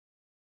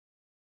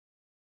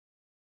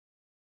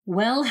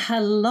Well,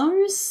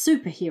 hello,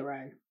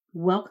 superhero.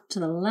 Welcome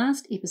to the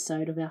last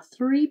episode of our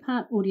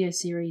 3-part audio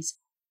series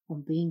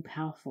on being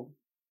powerful.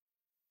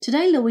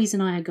 Today, Louise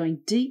and I are going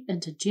deep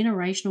into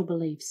generational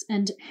beliefs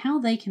and how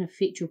they can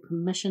affect your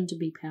permission to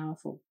be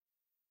powerful.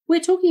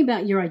 We're talking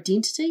about your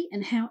identity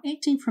and how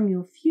acting from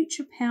your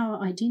future power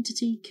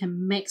identity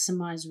can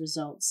maximize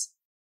results.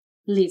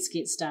 Let's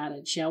get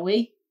started, shall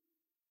we?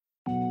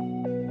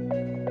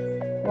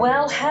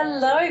 Well,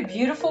 hello,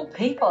 beautiful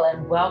people,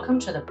 and welcome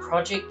to the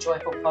Project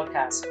Joyful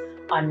podcast.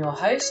 I'm your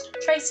host,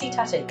 Tracy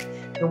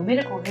Tutty, your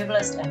medical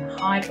herbalist and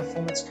high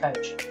performance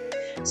coach.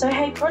 So,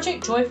 hey,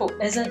 Project Joyful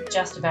isn't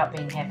just about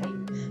being happy.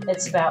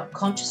 It's about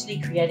consciously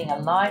creating a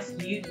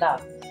life you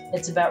love.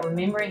 It's about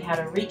remembering how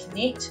to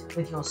reconnect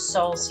with your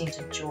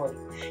soul-centered joy.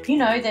 You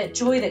know, that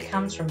joy that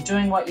comes from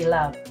doing what you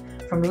love,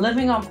 from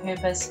living on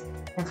purpose,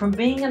 and from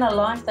being in a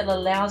life that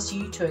allows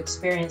you to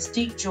experience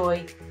deep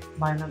joy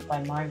moment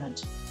by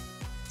moment.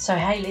 So,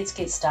 hey, let's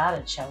get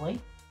started, shall we?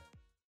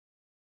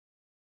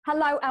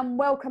 Hello and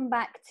welcome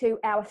back to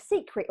our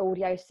secret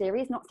audio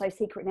series. Not so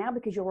secret now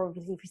because you're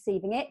obviously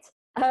receiving it.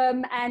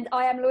 And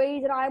I am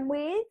Louise and I am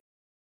with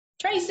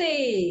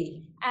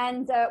Tracy.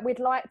 And we'd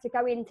like to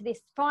go into this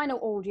final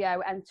audio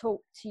and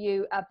talk to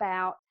you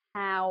about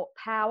how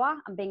power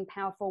and being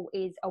powerful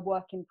is a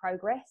work in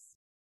progress.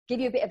 Give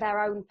you a bit of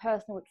our own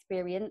personal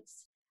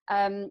experience.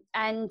 And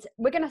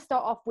we're going to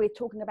start off with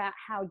talking about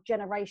how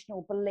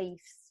generational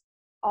beliefs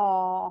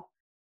are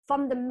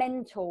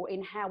fundamental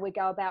in how we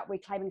go about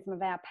reclaiming some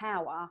of our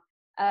power.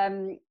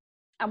 And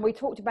we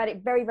talked about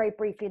it very, very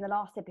briefly in the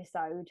last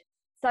episode.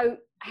 So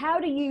how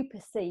do you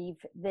perceive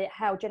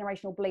how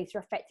generational beliefs are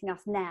affecting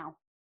us now?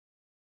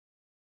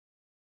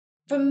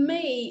 For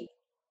me,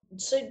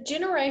 so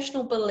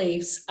generational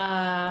beliefs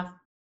are,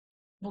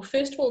 well,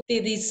 first of all,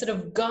 they're these sort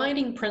of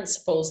guiding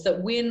principles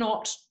that we're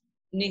not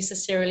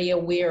necessarily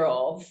aware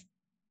of,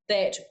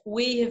 that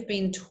we have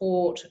been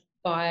taught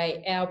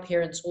by our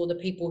parents or the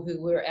people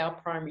who were our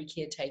primary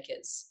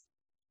caretakers.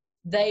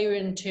 They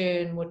in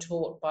turn were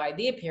taught by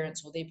their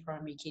parents or their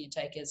primary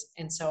caretakers,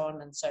 and so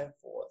on and so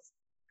forth,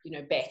 you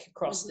know, back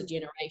across the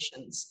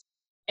generations.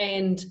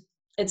 And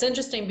it's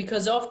interesting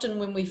because often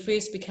when we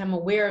first become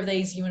aware of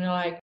these, you're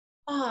like,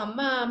 oh,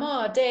 mom,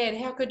 oh, dad,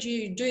 how could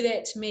you do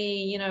that to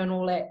me, you know, and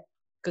all that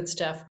good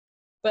stuff.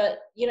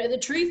 But, you know, the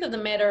truth of the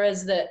matter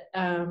is that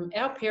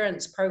our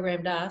parents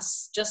programmed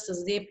us just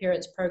as their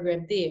parents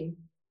programmed them,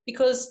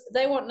 because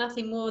they want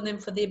nothing more than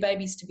for their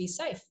babies to be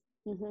safe.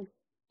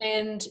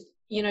 And,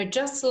 you know,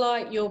 just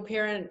like your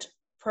parent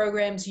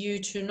programs you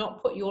to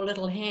not put your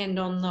little hand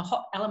on the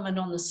hot element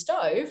on the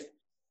stove,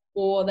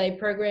 or they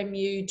program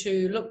you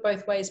to look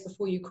both ways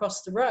before you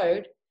cross the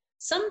road,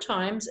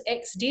 sometimes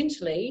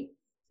accidentally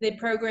they're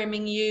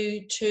programming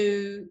you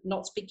to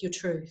not speak your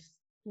truth,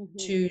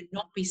 to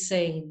not be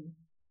seen,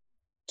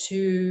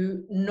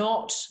 to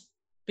not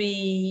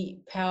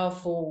be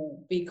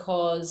powerful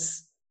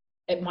because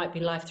it might be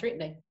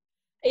life-threatening.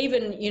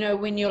 Even, you know,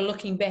 when you're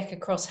looking back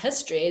across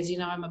history, as you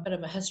know, I'm a bit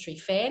of a history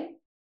fan,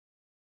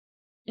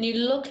 and you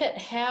look at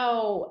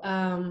how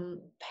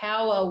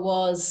power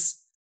was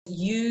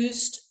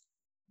used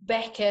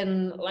back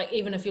in, like,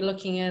 even if you're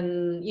looking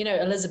in, you know,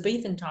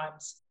 Elizabethan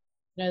times,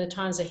 you know, the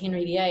times of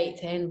Henry VIII,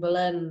 Anne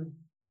Boleyn,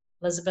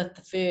 Elizabeth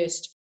I,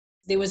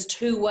 there was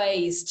two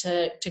ways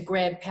to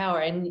grab power,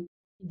 and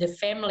the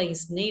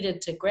families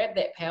needed to grab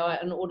that power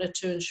in order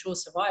to ensure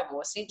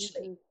survival,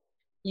 essentially.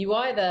 You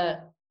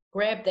either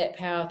grab that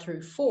power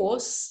through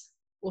force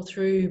or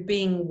through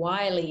being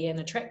wily and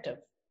attractive.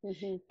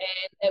 And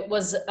it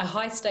was a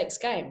high stakes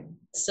game.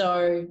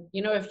 So,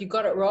 you know, if you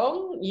got it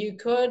wrong, you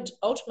could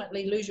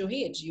ultimately lose your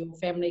head. Your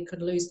family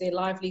could lose their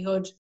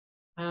livelihood.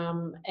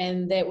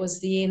 And that was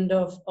the end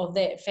of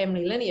that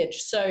family lineage.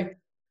 So,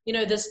 you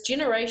know, this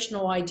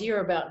generational idea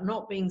about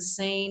not being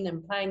seen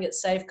and playing it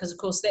safe, because of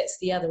course that's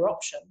the other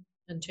option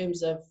in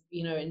terms of,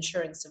 you know,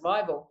 ensuring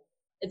survival.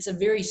 It's a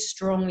very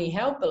strongly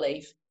held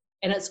belief,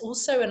 and it's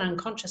also an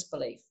unconscious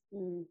belief.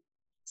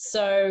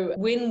 So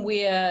when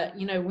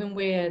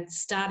we're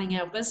starting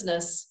our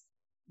business,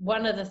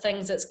 one of the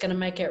things that's going to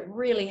make it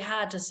really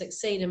hard to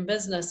succeed in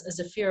business is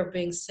a fear of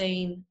being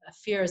seen, a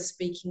fear of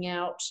speaking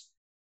out,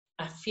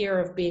 a fear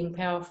of being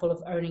powerful,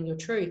 of owning your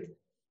truth.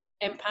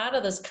 And part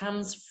of this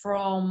comes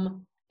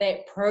from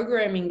that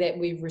programming that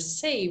we've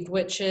received,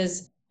 which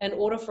is, in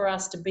order for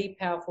us to be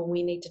powerful,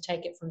 we need to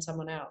take it from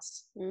someone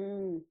else.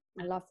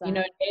 I love that. You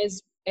know,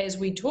 as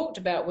we talked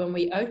about when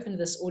we opened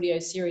this audio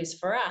series,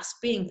 for us,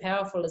 being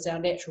powerful is our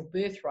natural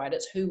birthright.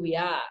 It's who we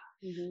are.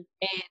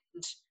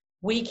 And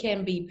we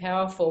can be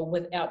powerful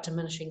without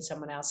diminishing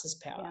someone else's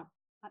power.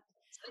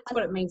 So that's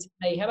what it means to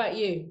me. How about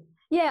you?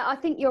 Yeah, I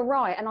think you're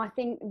right. And I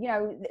think, you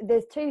know,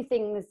 there's two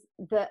things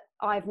that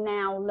I've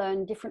now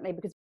learned differently,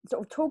 because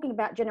sort of talking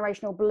about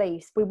generational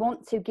beliefs, we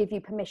want to give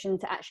you permission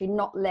to actually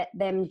not let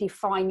them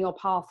define your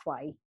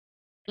pathway.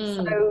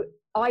 So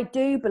I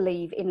do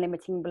believe in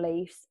limiting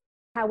beliefs.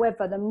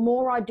 However, the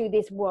more I do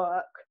this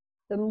work,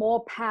 the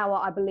more power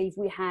I believe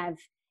we have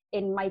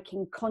in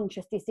making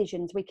conscious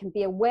decisions. We can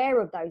be aware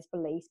of those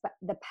beliefs, but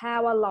the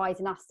power lies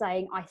in us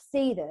saying, I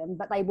see them,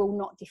 but they will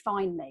not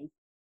define me.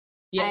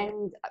 Yeah.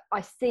 And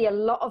I see a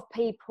lot of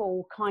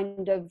people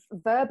kind of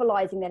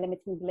verbalizing their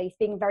limiting beliefs,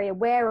 being very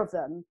aware of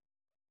them,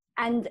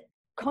 and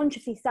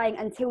consciously saying,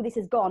 until this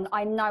is gone,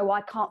 I know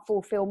I can't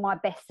fulfill my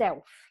best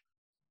self.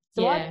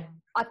 So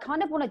I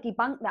kind of want to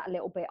debunk that a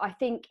little bit. I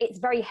think it's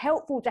very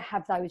helpful to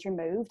have those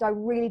removed. I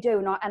really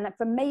do. And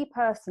for me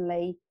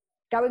personally,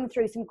 going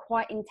through some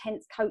quite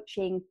intense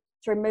coaching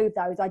to remove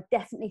those, I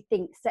definitely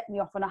think set me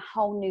off on a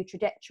whole new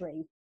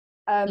trajectory.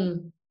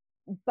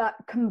 But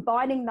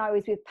combining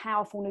those with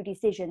powerful new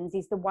decisions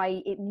is the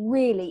way, it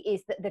really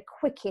is the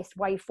quickest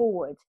way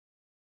forward.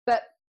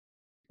 But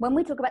when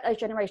we talk about those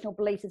generational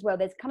beliefs as well,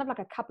 there's kind of like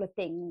a couple of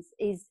things.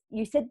 Is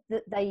you said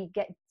that they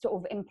get sort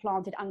of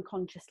implanted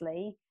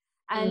unconsciously.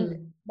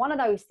 And one of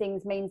those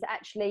things means that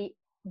actually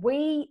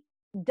we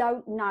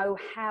don't know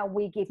how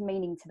we give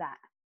meaning to that.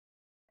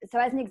 So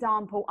as an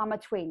example, I'm a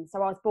twin.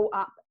 So I was brought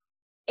up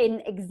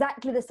in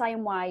exactly the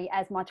same way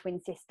as my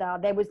twin sister.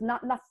 There was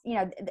nothing, you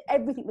know,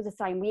 everything was the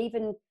same. We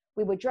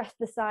were dressed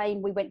the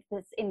same. We went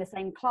in the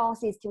same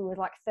classes till we were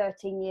like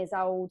 13 years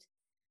old.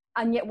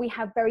 And yet we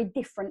have very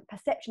different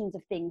perceptions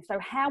of things. So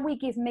how we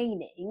give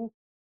meaning,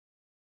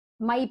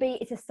 maybe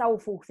it's a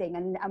soulful thing,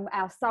 and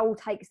our soul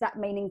takes that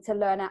meaning to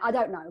learn out. I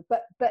don't know,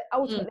 but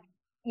ultimately,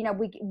 you know,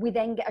 we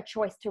then get a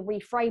choice to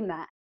reframe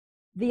that.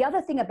 The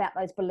other thing about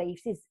those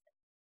beliefs is,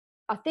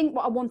 I think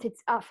what I wanted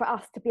for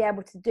us to be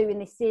able to do in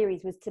this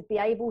series was to be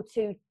able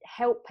to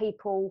help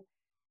people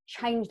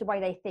change the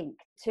way they think,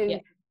 to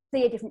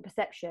see a different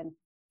perception.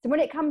 So when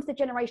it comes to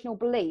generational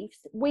beliefs,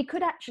 we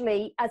could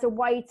actually, as a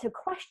way to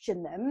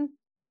question them,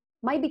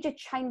 maybe just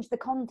change the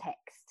context.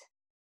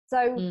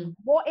 So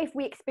what if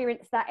we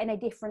experience that in a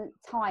different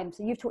time?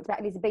 So you've talked about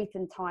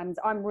Elizabethan times.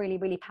 I'm really,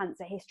 really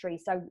pants at history,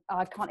 so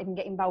I can't even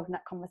get involved in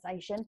that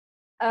conversation.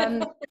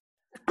 I'm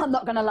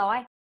not going to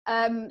lie.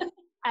 But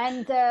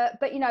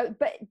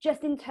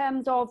just in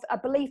terms of a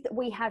belief that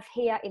we have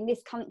here in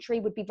this country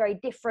would be very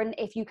different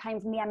if you came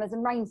from the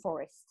Amazon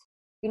rainforest.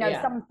 You know,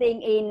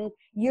 something in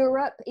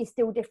Europe is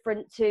still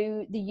different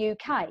to the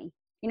UK.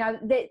 You know,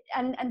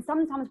 and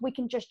sometimes we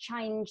can just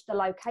change the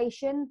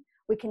location.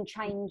 We can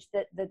change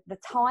the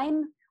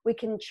time. We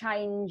can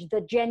change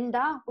the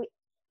gender.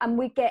 And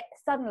we get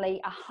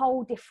suddenly a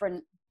whole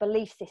different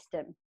belief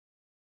system.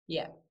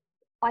 Yeah.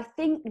 I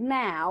think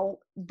now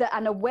that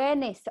an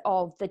awareness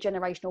of the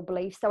generational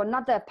beliefs, so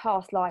another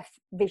past life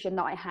vision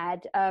that I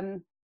had, I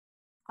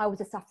was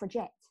a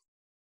suffragette.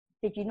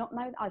 Did you not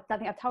know? I don't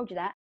think I've told you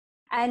that.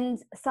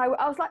 And so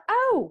I was like,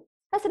 oh,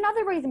 that's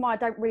another reason why I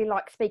don't really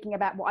like speaking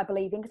about what I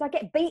believe in, because I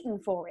get beaten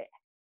for it.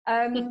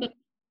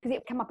 Because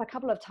it came up a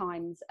couple of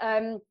times.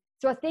 So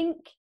I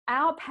think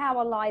our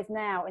power lies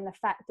now in the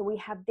fact that we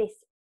have this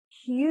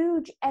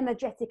huge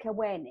energetic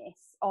awareness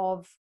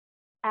of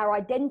our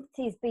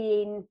identities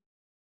being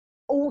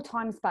all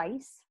time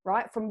space,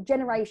 right? From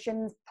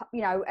generations,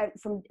 you know,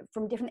 from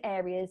different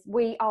areas.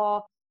 We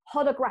are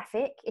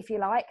holographic, if you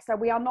like. So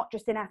we are not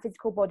just in our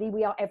physical body,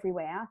 we are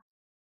everywhere.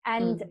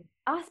 And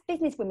us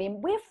business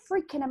women, we're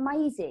freaking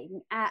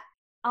amazing at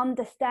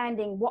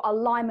understanding what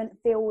alignment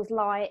feels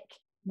like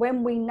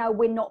when we know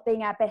we're not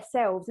being our best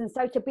selves. And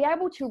so to be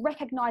able to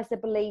recognize the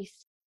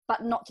beliefs,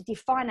 but not to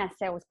define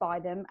ourselves by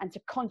them, and to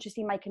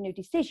consciously make a new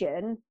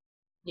decision,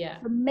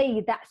 for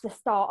me, that's the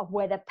start of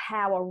where the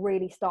power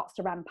really starts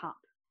to ramp up.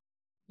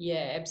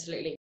 Yeah,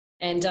 absolutely.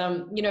 And,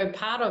 you know,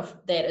 part of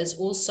that is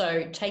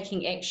also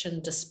taking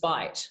action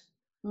despite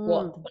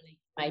what the belief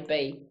may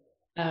be.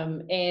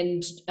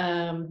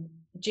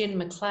 Jen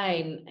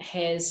McLean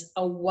has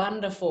a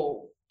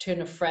wonderful turn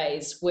of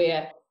phrase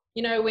where,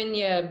 you know, when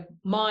your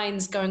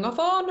mind's going off,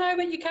 oh no,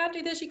 but you can't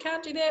do this, you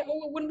can't do that,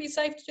 oh, it wouldn't be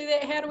safe to do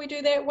that, how do we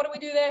do that, what do we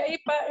do that,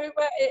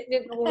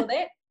 and all of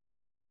that.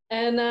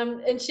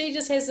 And she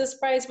just has this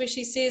phrase where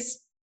she says,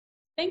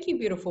 thank you,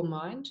 beautiful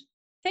mind.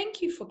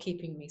 Thank you for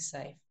keeping me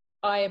safe.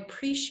 I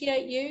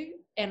appreciate you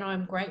and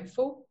I'm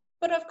grateful,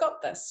 but I've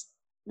got this.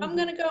 I'm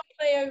going to go and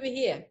play over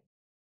here.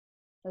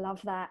 I love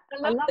that. I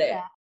love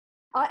that.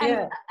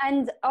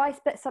 And I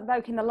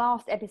spoke in the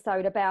last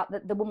episode about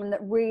the woman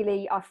that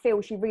really, I feel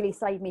she really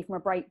saved me from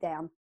a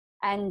breakdown.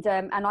 And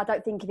I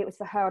don't think if it was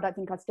for her, I don't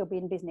think I'd still be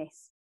in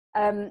business.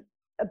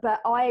 But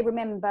I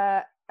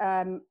remember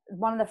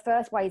one of the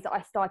first ways that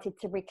I started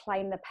to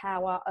reclaim the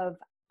power of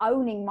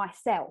owning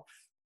myself,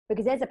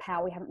 because there's a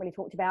power we haven't really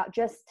talked about,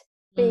 just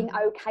being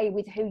okay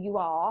with who you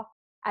are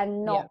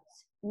and not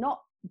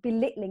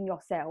belittling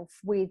yourself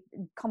with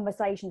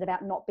conversations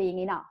about not being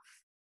enough.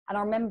 And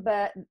I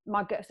remember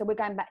so we're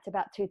going back to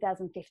about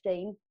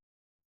 2015.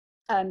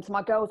 So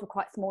my girls were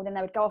quite small, then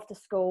they would go off to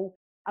school.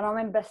 And I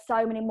remember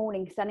so many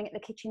mornings standing at the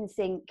kitchen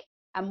sink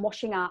and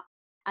washing up,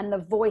 and the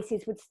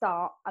voices would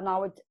start. And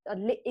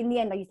in the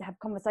end, I used to have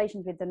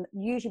conversations with them,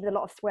 usually with a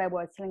lot of swear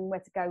words, telling them where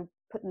to go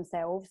put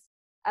themselves.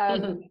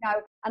 You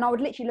know, and I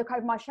would literally look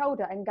over my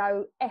shoulder and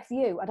go, F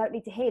you, I don't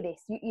need to hear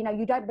this. You know,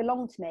 you don't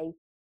belong to me.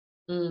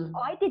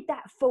 I did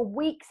that for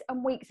weeks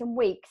and weeks and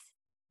weeks.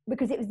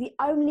 because it was the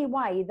only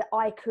way that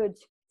I could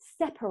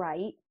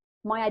separate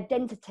my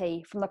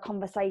identity from the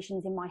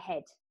conversations in my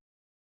head.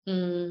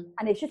 And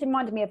it's just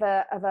reminded me of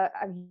a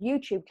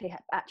YouTube clip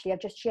actually I've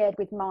just shared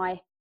with my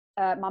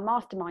my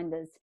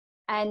masterminders,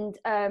 and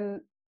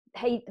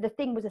the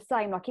thing was the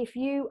same. Like if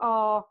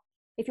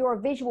you're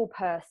a visual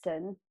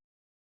person,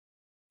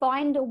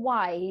 find a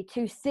way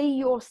to see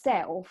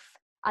yourself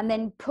and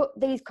then put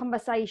these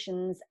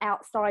conversations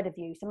outside of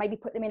you. So maybe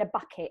put them in a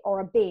bucket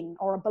or a bin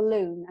or a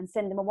balloon and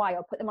send them away,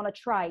 or put them on a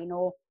train,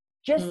 or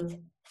just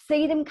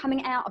see them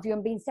coming out of you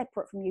and being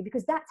separate from you,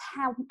 because that's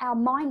how our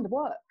mind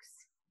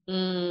works.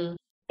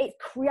 It's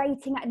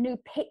creating a new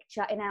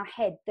picture in our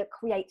head that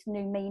creates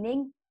new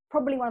meaning.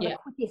 Probably one of the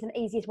quickest and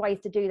easiest ways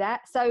to do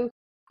that. So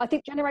I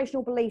think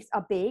generational beliefs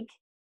are big.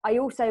 I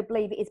also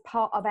believe it is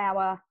part of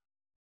our,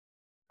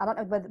 I don't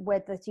know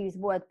whether to use the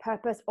word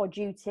purpose or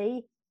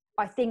duty.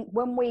 I think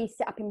when we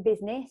set up in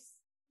business,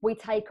 we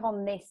take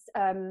on this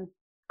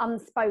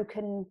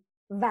unspoken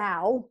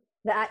vow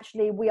that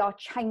actually we are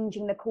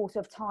changing the course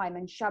of time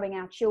and showing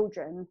our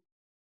children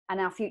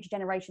and our future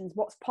generations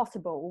what's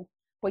possible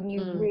when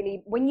you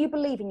really, when you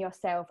believe in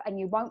yourself and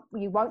you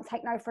won't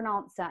take no for an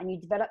answer, and you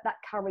develop that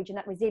courage and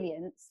that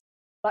resilience.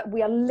 Like,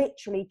 we are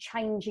literally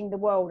changing the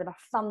world at a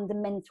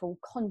fundamental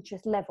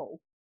conscious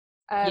level.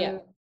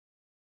 But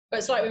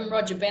it's like when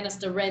Roger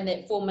Bannister ran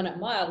that 4-minute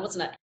mile,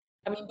 wasn't it?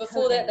 I mean,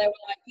 before that, they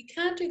were like, you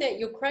can't do that,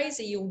 you're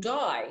crazy, you'll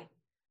die.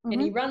 And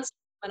he runs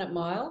a 4-minute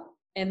mile,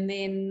 and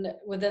then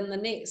within the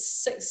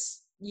next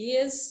 6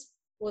 years,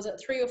 was it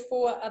 3 or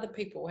 4 other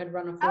people had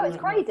run a 4-minute mile? Oh, it's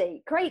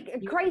crazy.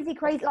 Crazy.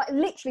 Like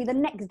literally the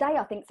next day,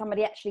 I think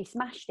somebody actually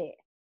smashed it.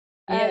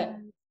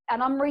 And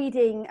I'm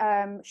reading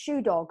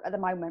Shoe Dog at the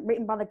moment,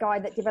 written by the guy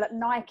that developed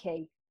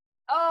Nike.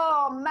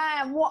 Oh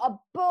man, what a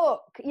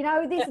book. You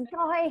know, this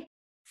guy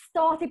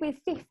started with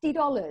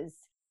 $50.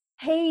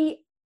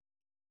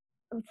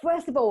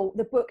 First of all,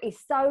 the book is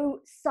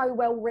so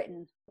well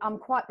written. I'm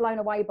quite blown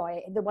away by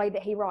it, the way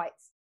that he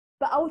writes.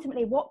 But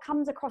ultimately, what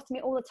comes across to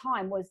me all the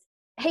time was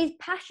his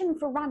passion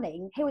for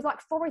running. He was like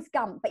Forrest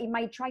Gump, but he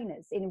made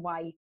trainers in a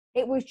way.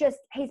 It was just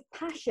his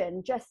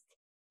passion just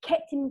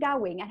kept him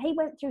going. And he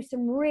went through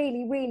some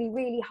really, really,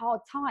 really hard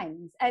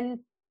times. And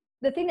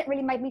the thing that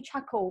really made me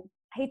chuckle,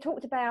 he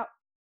talked about,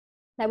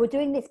 they were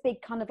doing this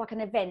big kind of like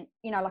an event,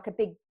 you know, like a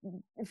big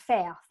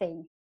fair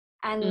thing.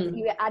 And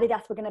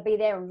Adidas were going to be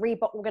there, and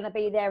Reebok were going to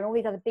be there, and all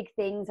these other big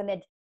things. And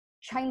they'd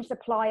changed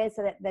suppliers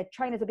so that the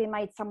trainers would be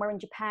made somewhere in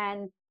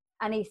Japan.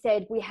 And he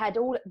said, we had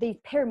all these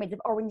pyramids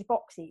of orange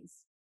boxes.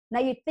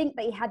 Now you'd think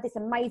that he had this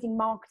amazing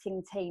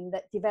marketing team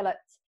that developed,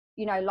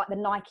 you know, like the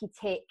Nike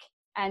tick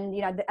and,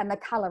 you know, and the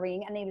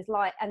coloring. And he was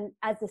like, and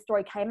as the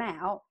story came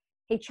out,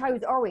 he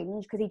chose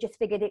orange because he just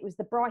figured it was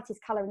the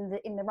brightest color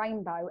in the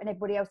rainbow, and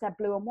everybody else had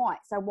blue and white.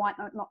 So why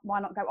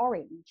not go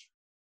orange?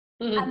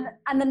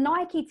 And the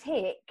Nike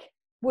tick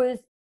was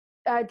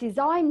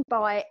designed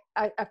by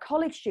a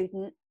college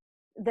student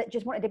that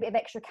just wanted a bit of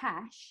extra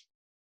cash.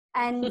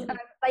 And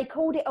they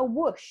called it a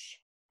whoosh.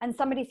 And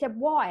somebody said,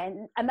 why?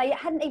 And they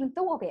hadn't even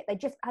thought of it. They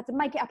just had to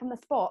make it up on the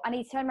spot. And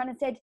he turned around and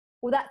said,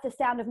 well, that's the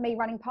sound of me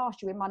running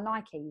past you in my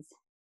Nikes.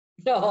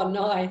 Oh,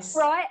 nice.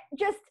 Right?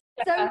 Just,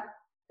 so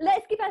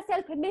let's give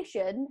ourselves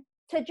permission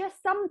to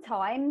just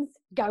sometimes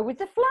go with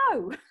the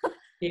flow.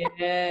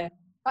 Yeah.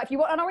 Like, if you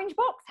want an orange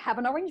box, have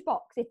an orange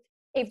box.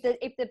 If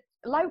the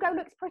logo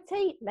looks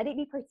pretty, let it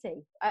be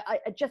pretty. I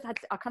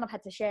kind of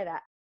had to share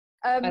that.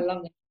 I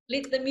love it.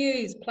 Let the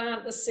muse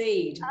plant the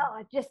seed.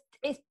 Oh,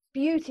 it's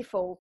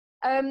beautiful.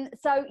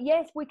 So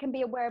yes, we can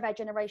be aware of our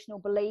generational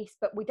beliefs,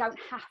 but we don't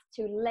have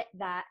to let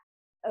that,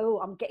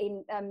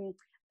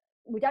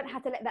 we don't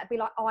have to let that be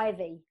like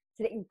ivy,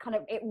 so that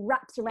it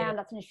wraps around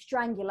us and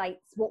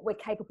strangulates what we're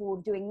capable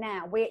of doing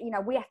now. We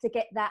have to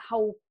get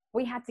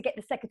we had to get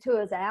the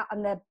secateurs out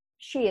and the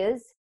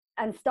shears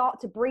and start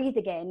to breathe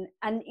again.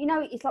 And, you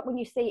know, it's like when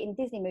you see it in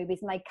Disney movies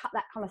and they cut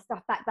that kind of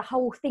stuff back, the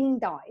whole thing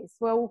dies.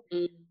 Well,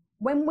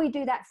 when we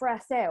do that for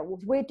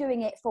ourselves, we're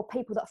doing it for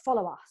people that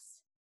follow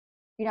us.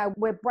 You know,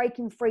 we're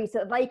breaking free so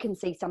that they can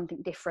see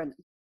something different.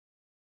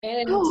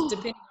 And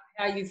depending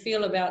on how you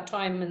feel about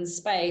time and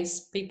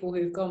space, people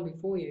who've gone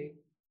before you.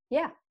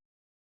 Yeah.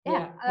 We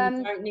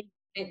don't need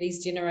to let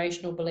these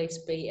generational beliefs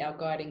be our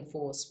guiding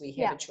force. We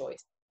have a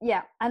choice.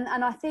 Yeah. And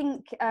I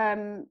think,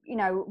 you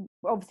know,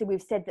 obviously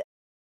we've said that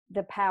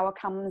the power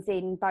comes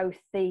in both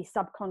the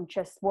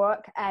subconscious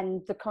work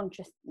and the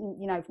conscious,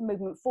 you know,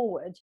 movement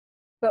forward.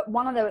 But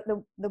one of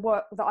the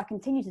work that I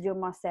continue to do on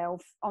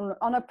myself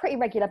on a pretty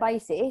regular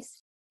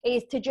basis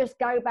is to just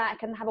go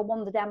back and have a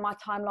wander down my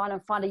timeline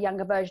and find a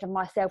younger version of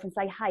myself and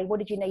say, hey, what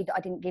did you need that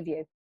I didn't give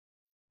you?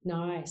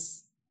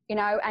 Nice. You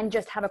know, and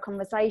just have a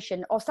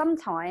conversation. Or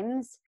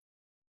sometimes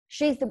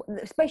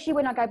especially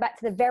when I go back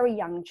to the very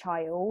young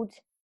child,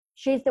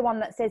 she's the one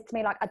that says to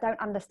me, like, I don't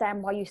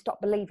understand why you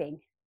stopped believing.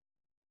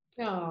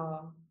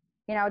 Oh.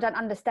 You know, I don't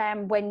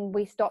understand when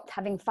we stopped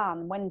having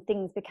fun, when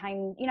things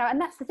became, you know, and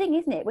that's the thing,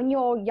 isn't it? When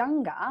you're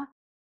younger,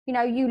 you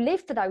know, you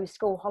live for those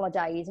school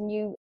holidays and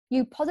you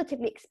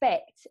positively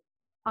expect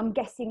I'm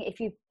guessing if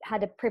you've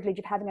had a privilege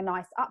of having a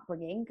nice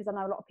upbringing, because I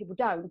know a lot of people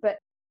don't, but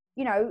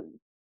you know,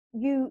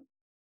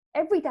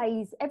 every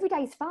day's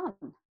fun.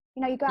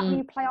 You know, you go out and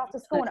you play after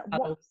school,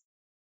 and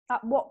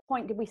at what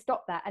point did we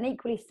stop that? And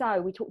equally so,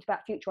 we talked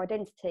about future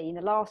identity in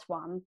the last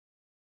one,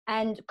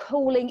 and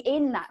calling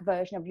in that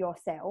version of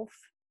yourself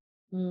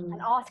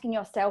and asking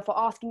yourself or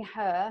asking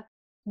her,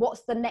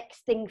 what's the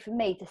next thing for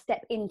me to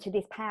step into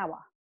this power?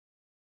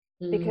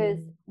 Because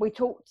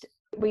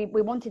we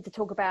wanted to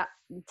talk about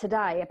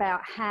today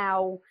about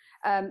how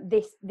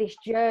this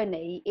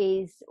journey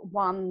is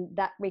one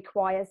that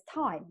requires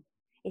time.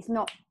 It's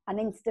not an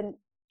instant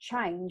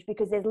change,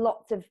 because there's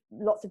lots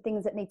of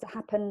things that need to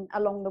happen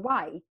along the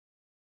way.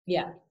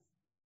 Yeah,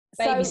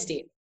 baby so,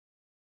 step.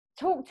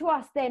 Talk to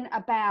us then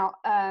about,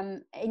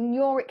 in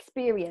your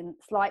experience,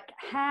 like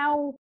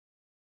how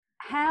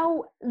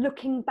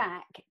looking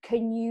back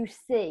can you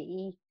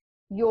see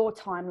your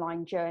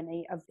timeline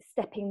journey of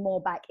stepping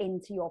more back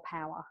into your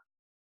power?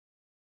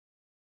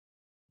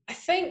 I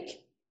think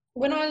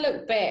when I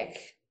look back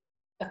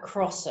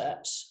across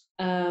it,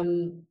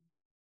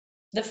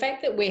 the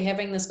fact that we're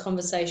having this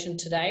conversation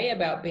today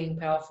about being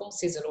powerful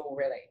says it all,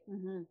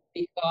 really.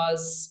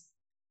 Because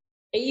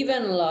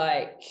even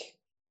like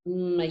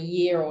a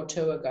year or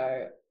two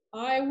ago,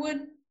 I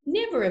would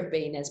never have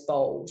been as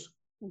bold.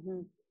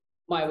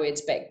 My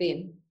words back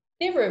then,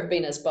 never have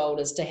been as bold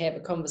as to have a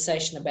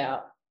conversation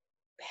about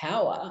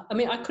power. I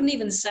mean, I couldn't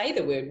even say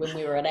the word when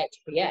we were at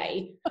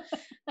HBA.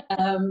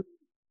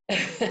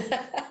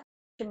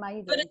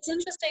 Amazing. But it's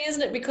interesting,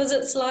 isn't it? Because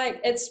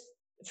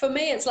for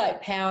me, it's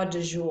like power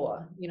du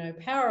jour, you know,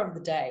 power of the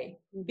day,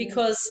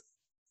 because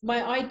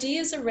my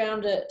ideas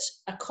around it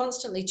are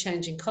constantly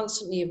changing,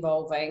 constantly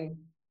evolving.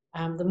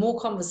 The more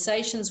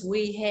conversations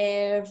we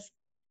have,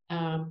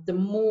 the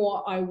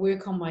more I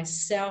work on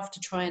myself to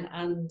try and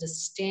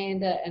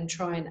understand it and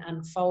try and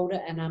unfold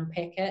it and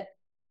unpack it,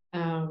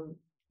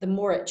 the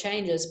more it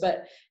changes.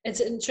 But it's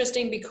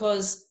interesting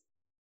because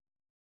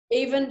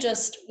even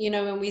just, you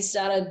know, when we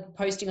started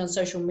posting on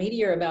social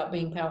media about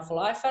being powerful,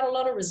 I felt a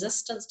lot of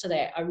resistance to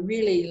that. I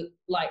really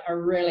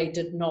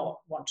did not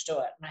want to do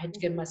it. And I had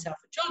to give myself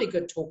a jolly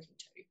good talking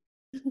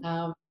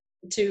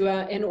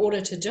to, in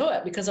order to do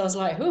it, because I was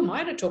like, who am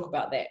I to talk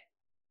about that?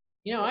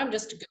 You know, I'm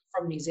just a girl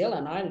from New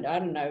Zealand. I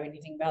don't know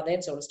anything about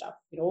that sort of stuff.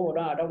 You know,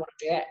 no, I don't want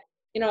to do that.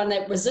 You know, and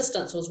that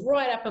resistance was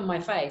right up in my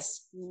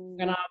face.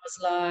 And I was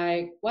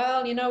like,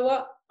 well, you know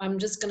what? I'm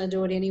just going to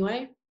do it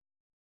anyway.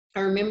 I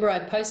remember I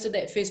posted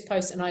that first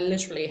post and I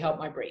literally held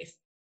my breath.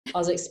 I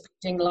was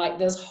expecting like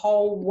this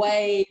whole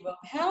wave of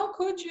how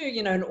could you,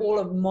 you know, and all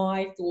of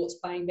my thoughts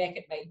playing back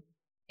at me.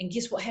 And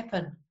guess what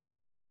happened?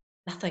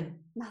 Nothing.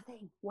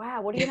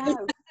 Wow, what do you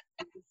know?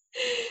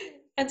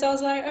 And so I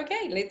was like,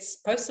 okay, let's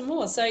post some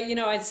more. So, you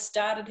know, I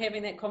started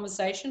having that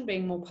conversation,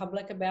 being more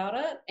public about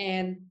it.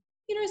 And,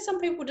 you know, some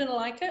people didn't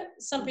like it.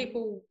 Some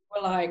people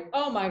were like,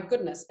 oh my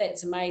goodness,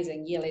 that's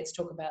amazing. Yeah, let's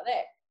talk about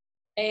that.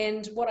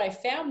 And what I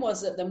found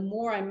was that the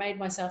more I made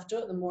myself do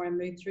it, the more I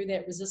moved through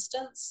that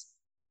resistance,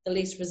 the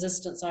less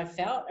resistance I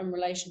felt in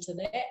relation to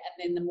that. And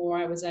then the more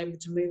I was able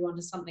to move on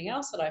to something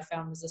else that I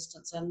found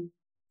resistance in,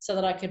 so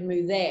that I could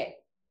move that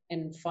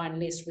and find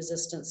less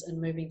resistance in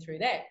moving through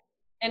that.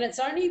 And it's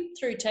only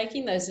through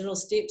taking those little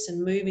steps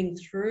and moving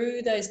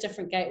through those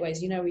different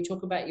gateways. You know, we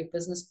talk about your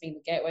business being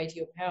the gateway to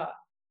your power.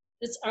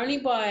 It's only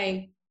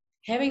by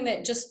having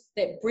that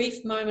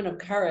brief moment of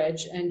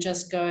courage and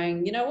just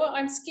going, you know what,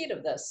 I'm scared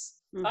of this.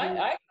 I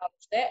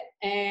acknowledge that,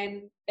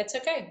 and it's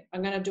okay.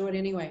 I'm going to do it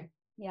anyway.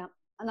 Yeah.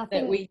 And I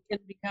think that we can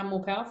become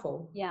more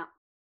powerful. Yeah.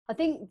 I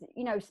think,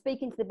 you know,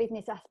 speaking to the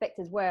business aspect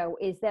as well,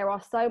 is there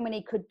are so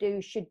many could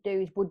do's, should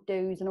do's, would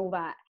do's and all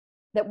that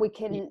we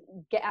can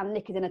get our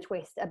knickers in a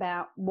twist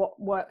about what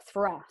works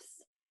for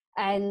us.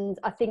 And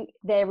I think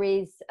there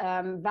is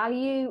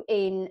value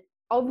in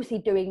obviously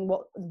doing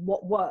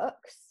what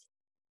works,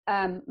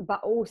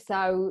 but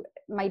also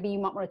maybe you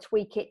might want to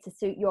tweak it to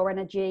suit your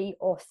energy,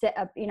 or set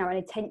up, you know, an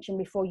intention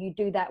before you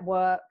do that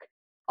work.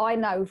 I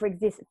know,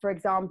 for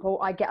example,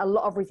 I get a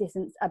lot of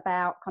resistance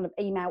about kind of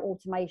email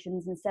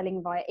automations and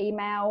selling via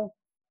email.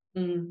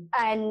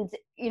 And,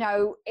 you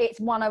know, it's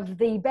one of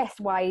the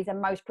best ways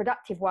and most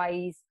productive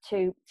ways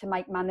to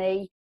make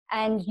money.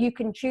 And you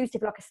can choose to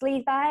feel like a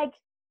sleaze bag,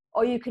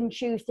 or you can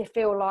choose to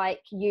feel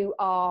like you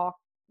are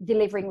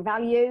delivering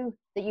value,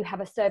 that you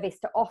have a service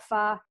to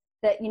offer,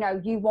 that, you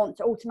know, you want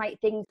to automate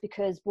things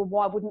because, well,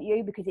 why wouldn't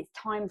you? Because it's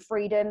time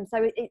freedom.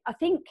 So I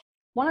think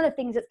one of the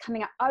things that's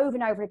coming up over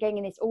and over again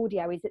in this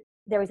audio is that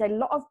there is a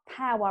lot of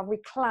power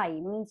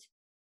reclaimed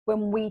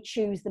when we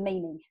choose the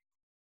meaning.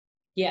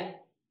 Yeah,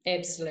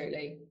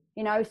 absolutely.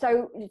 You know,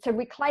 so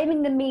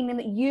reclaiming the meaning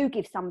that you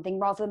give something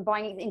rather than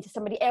buying it into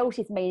somebody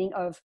else's meaning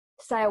of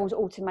sales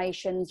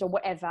automations or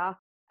whatever.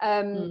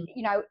 You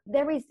know,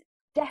 there is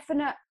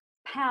definite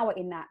power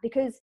in that,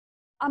 because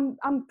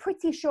I'm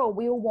pretty sure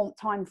we all want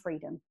time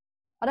freedom.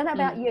 I don't know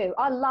about you.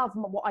 I love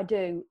what I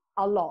do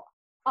a lot.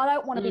 I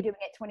don't want to be doing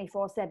it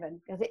 24/7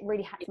 because it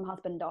really hacks my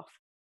husband off.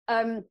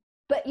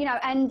 But, you know,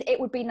 and it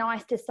would be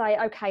nice to say,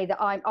 okay,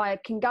 that I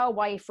can go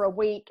away for a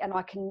week and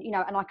I can, you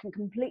know, and I can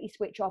completely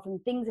switch off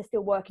and things are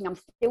still working. I'm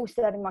still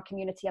serving my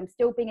community. I'm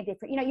still being a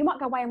different, you know, you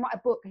might go away and write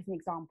a book as an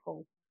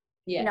example,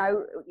 you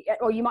know,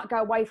 or you might go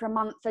away for a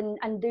month and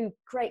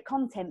create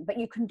content, but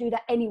you can do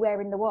that anywhere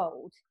in the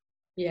world.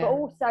 But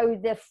also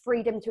the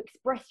freedom to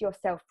express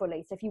yourself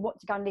fully. So if you want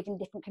to go and live in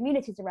different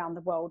communities around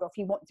the world, or if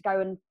you want to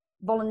go and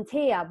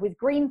volunteer with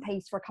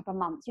Greenpeace for a couple of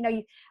months, you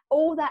know,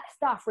 all that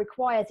stuff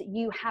requires that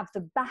you have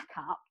the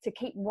backup to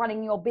keep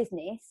running your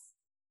business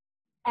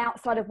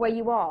outside of where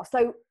you are.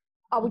 So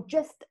I would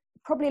just,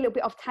 probably a little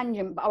bit off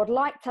tangent, but I would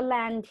like to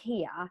land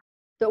here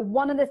that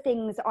one of the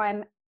things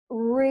I'm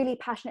really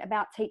passionate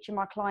about teaching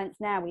my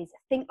clients now is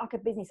think like a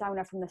business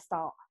owner from the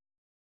start.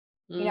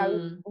 You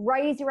know,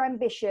 raise your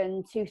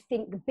ambition to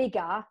think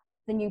bigger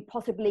than you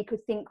possibly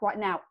could think right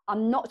now.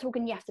 I'm not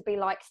talking you have to be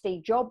like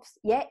Steve Jobs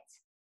yet,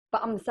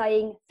 but I'm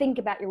saying think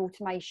about your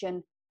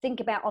automation, think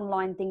about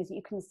online things that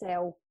you can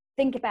sell,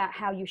 think about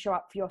how you show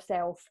up for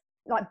yourself.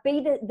 Like, be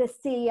the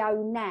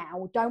CEO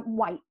now, don't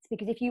wait,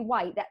 because if you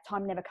wait, that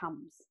time never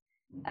comes.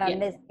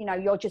 There's, you know,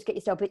 you'll just get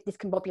yourself a bit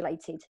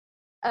discombobulated.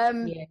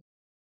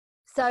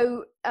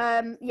 So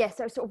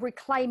sort of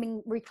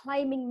reclaiming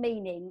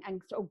meaning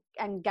and sort of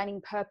and gaining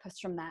purpose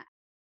from that.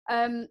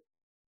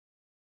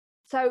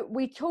 So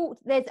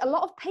there's a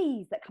lot of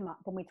P's that come up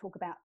when we talk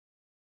about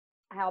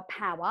our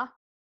power.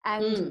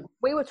 And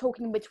we were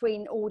talking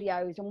between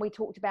audios and we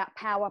talked about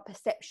power,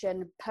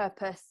 perception,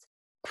 purpose,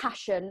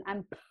 passion,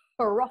 and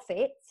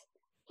profit.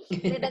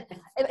 Is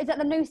that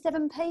the new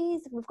 7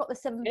 P's? We've got the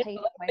 7 P's.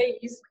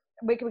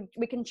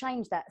 We can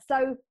change that.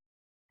 So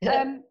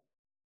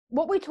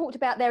what we talked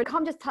about there, and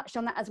Cam just touched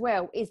on that as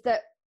well, is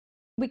that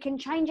we can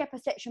change our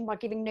perception by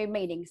giving new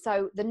meaning.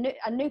 So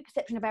a new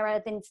perception of our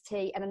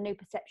identity and a new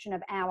perception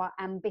of our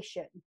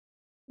ambition.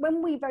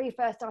 When we very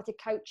first started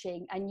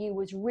coaching and you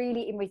was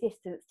really in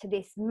resistance to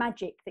this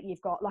magic that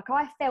you've got, like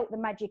I felt the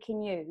magic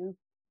in you,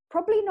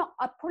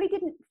 I probably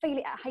didn't feel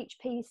it at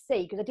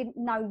HPC because I didn't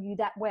know you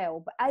that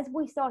well. But as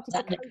we started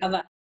to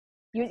coach,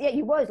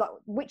 you was like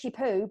witchy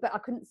poo, but I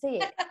couldn't see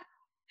it.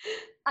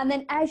 And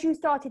then as you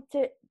started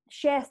to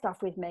share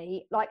stuff with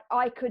me, like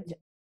I could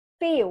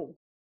feel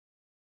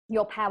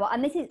your power.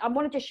 And I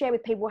wanted to share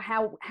with people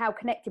how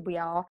connected we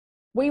are.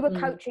 We were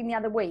coaching the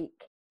other week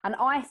and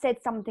I said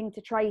something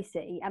to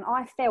Tracy and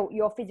I felt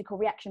your physical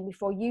reaction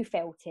before you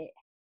felt it.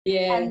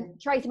 Yeah. And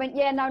Tracy went,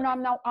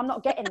 no, I'm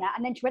not getting that.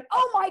 And then she went,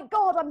 oh my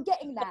God, I'm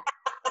getting that.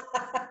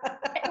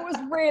 It was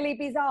really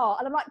bizarre.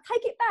 And I'm like,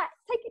 take it back.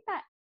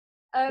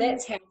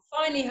 That's how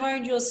finely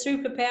honed your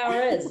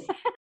superpower is.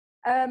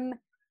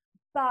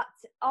 But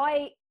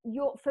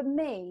for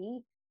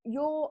me,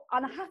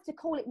 and I have to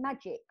call it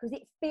magic because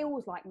it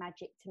feels like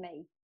magic to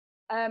me.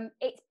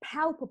 It's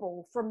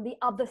palpable from the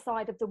other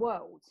side of the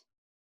world,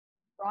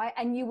 right?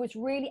 And you was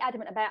really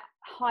adamant about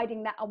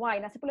hiding that away.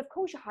 And I said, well, of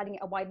course you're hiding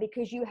it away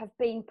because you have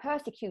been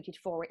persecuted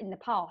for it in the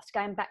past,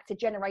 going back to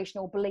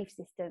generational belief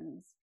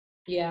systems.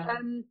 Yeah.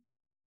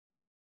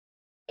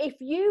 If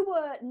you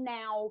were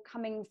now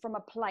coming from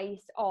a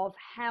place of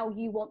how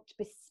you want to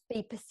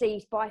be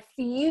perceived by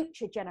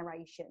future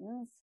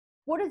generations,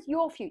 what does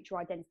your future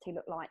identity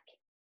look like?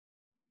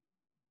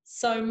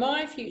 So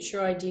my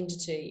future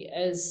identity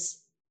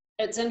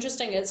it's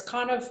interesting. It's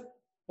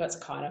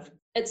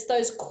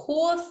those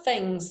core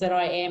things that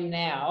I am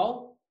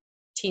now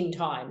 10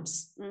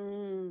 times.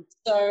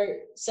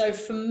 So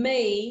for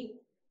me,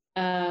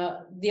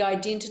 the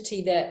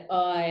identity that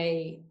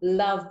I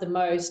love the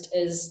most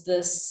is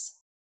this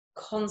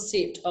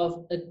concept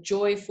of a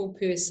joyful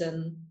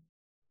person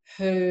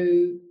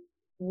who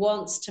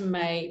wants to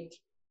make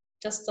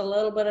just a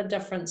little bit of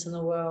difference in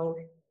the world.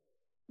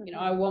 You know,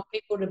 I want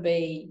people to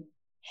be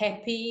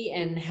happy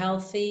and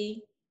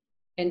healthy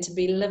and to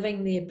be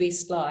living their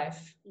best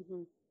life.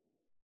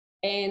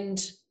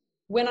 And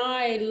when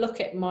I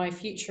look at my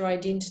future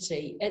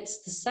identity,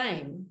 it's the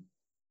same.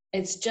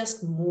 It's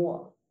just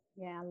more.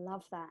 Yeah, I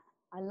love that.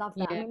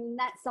 Yeah. I mean,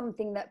 that's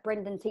something that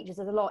Brendan teaches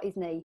us a lot,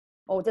 isn't he?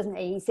 Or doesn't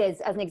he? He says,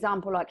 as an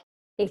example, like,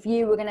 if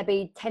you were going to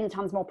be 10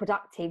 times more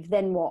productive,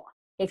 then what?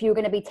 If you were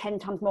going to be 10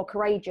 times more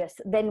courageous,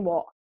 then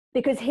what?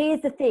 Because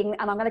here's the thing,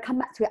 and I'm going to come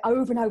back to it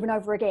over and over and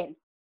over again.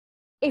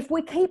 If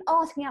we keep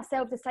asking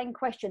ourselves the same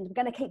questions,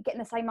 we're going to keep getting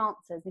the same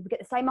answers. If we get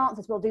the same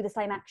answers, we'll do the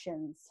same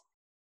actions.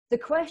 The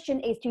question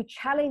is to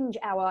challenge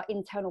our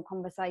internal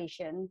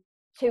conversation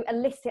to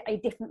elicit a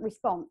different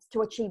response,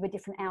 to achieve a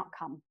different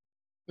outcome.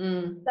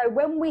 So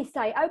when we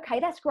say, okay,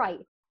 that's great,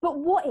 but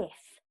what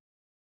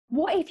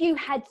if you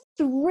had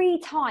 3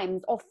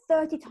 times or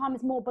 30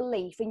 times more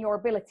belief in your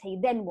ability,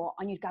 then what?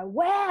 And you'd go,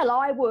 well,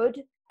 I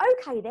would.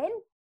 Okay, then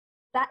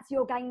that's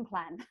your game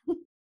plan.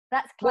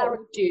 That's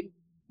clarity.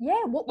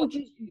 What would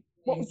you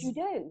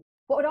do?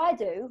 What would I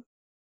do?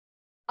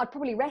 I'd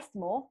probably rest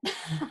more.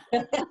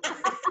 I'd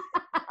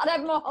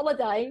have more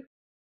holiday.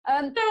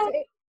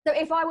 So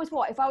if I was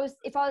what? If I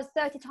was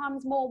 30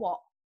 times more what?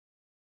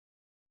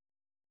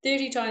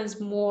 30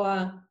 times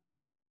more,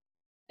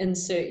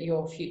 insert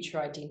your future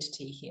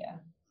identity here.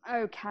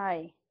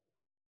 Okay.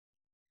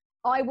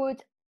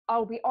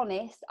 I'll be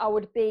honest, I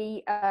would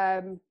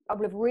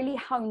have really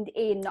honed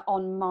in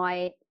on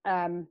my,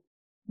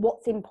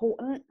 what's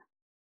important.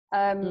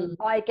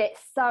 I get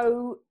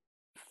so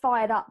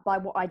fired up by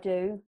what I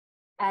do,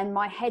 and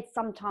my head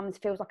sometimes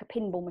feels like a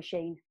pinball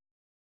machine.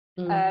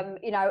 You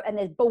know, and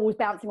there's balls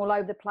bouncing all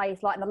over the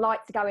place, like, and the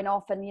lights are going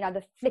off, and, you know,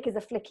 the flickers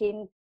are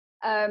flicking.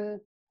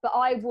 But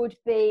I would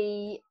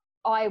be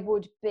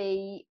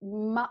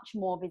much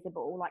more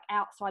visible, like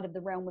outside of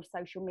the realm of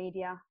social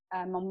media,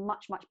 on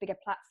much bigger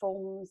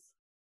platforms.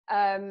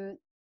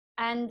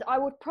 And I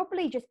would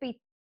probably just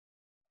be,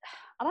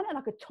 I don't know if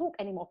I could talk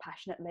any more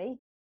passionately,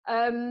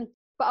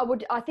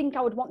 but I think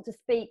I would want to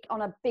speak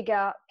on a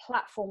bigger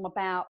platform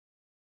about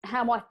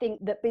how I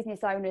think that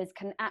business owners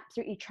can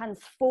absolutely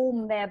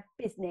transform their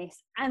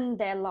business and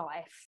their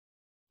life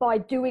by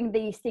doing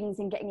these things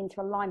and getting into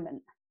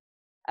alignment.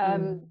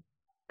 And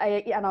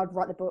I'd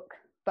write the book,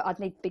 but I'd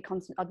need to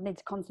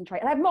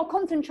concentrate. I'd have more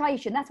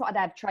concentration. That's what I'd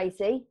have,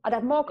 Tracy. I'd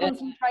have more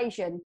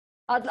concentration.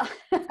 Let's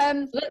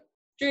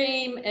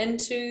dream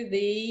into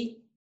the...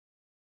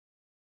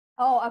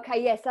 Oh,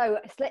 okay, yeah. So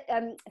step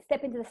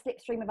into the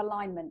slipstream of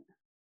alignment.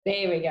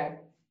 There we go.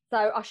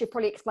 So I should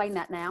probably explain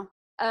that now.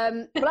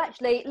 Well,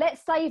 actually,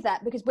 let's save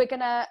that, because we're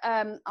gonna.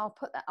 I'll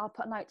put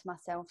a note to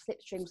myself,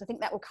 slipstream, because I think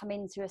that will come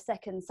into a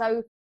second.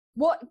 So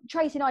what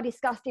Tracy and I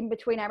discussed in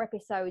between our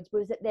episodes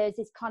was that there's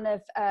this kind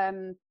of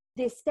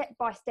this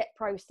step-by-step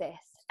process,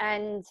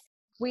 and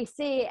we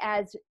see it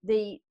as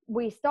we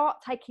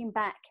start taking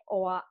back,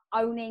 or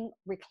owning,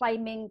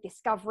 reclaiming,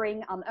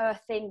 discovering,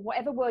 unearthing,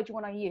 whatever word you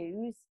want to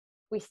use.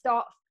 We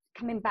start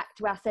coming back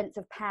to our sense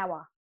of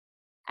power,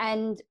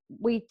 and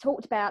we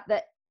talked about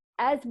that.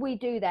 As we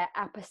do that,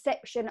 our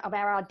perception of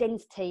our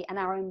identity and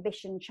our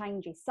ambition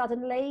changes.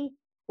 Suddenly,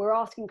 we're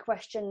asking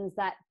questions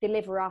that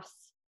deliver us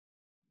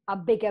a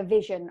bigger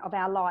vision of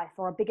our life,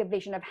 or a bigger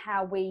vision of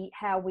how we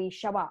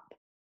show up.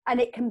 And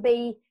it can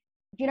be,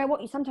 you know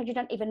what, sometimes you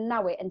don't even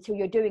know it until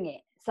you're doing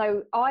it.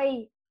 So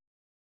I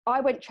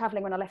went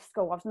traveling when I left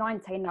school. I was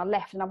 19 and I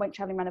left, and I went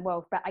traveling around the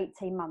world for about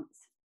 18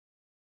 months.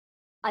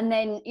 And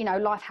then, you know,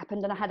 life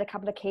happened, and I had a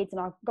couple of kids,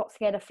 and I got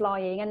scared of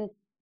flying, and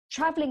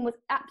traveling was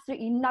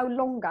absolutely no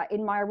longer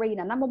in my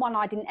arena. Number one,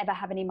 I didn't ever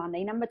have any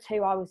money. Number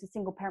two, I was a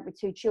single parent with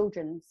 2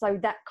 children. So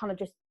that kind of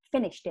just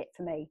finished it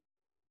for me.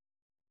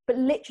 But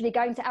literally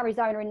going to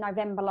Arizona in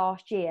November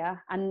last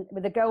year, and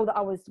with the girl that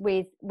I was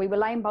with, we were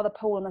laying by the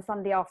pool on a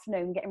Sunday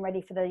afternoon, getting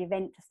ready for the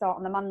event to start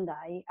on the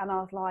Monday. And I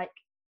was like,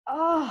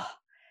 oh,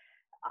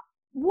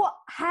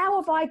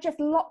 how have I just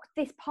locked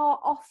this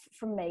part off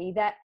from me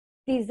that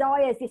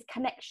desires this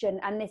connection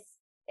and this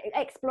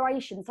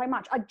exploration so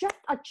much? I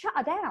shut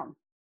her down.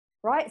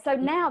 Right. So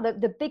now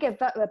the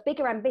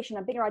bigger ambition,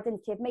 a bigger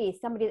identity of me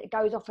is somebody that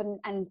goes off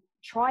and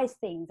tries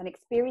things and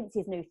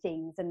experiences new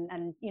things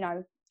and, you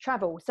know,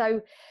 travel. So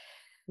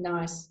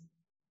nice.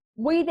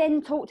 We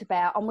then talked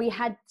about, and we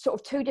had sort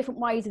of 2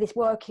 different ways of this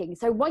working.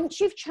 So once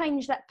you've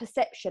changed that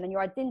perception and your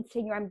identity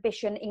and your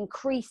ambition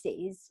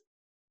increases,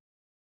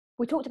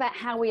 we talked about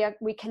how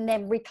we can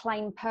then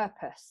reclaim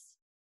purpose.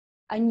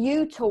 And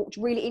you talked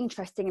really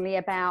interestingly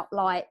about,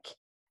 like,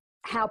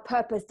 how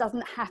purpose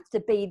doesn't have to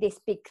be this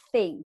big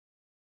thing.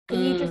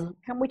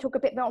 Can we talk a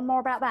bit more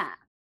about that?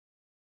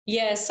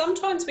 Yeah,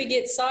 sometimes we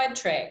get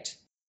sidetracked.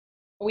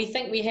 We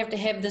think we have to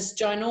have this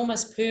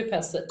ginormous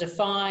purpose that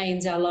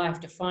defines our life,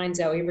 defines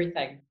our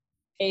everything.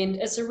 And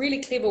it's a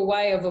really clever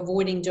way of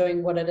avoiding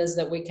doing what it is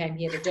that we came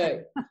here to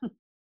do.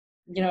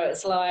 You know,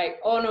 it's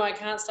like, oh no, I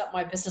can't start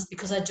my business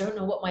because I don't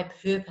know what my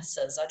purpose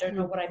is. I don't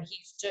know what I'm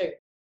here to do.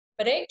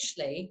 But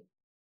actually,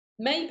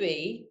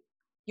 maybe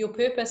your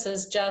purpose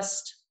is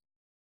just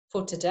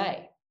for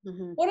today.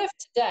 Mm-hmm. What if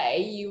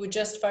today you were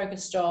just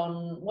focused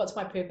on, what's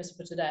my purpose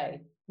for today?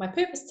 My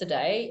purpose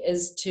today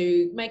is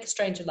to make a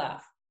stranger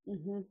laugh.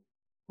 Mm-hmm.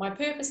 My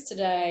purpose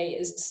today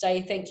is to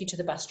say thank you to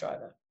the bus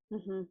driver.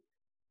 Mm-hmm.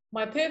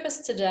 My purpose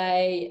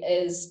today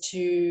is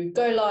to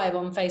go live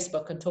on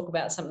Facebook and talk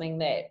about something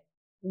that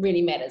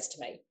really matters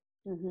to me.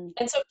 Mm-hmm.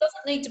 And so it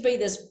doesn't need to be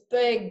this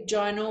big,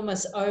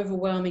 ginormous,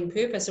 overwhelming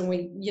purpose, and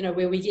we, you know,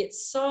 where we get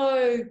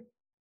so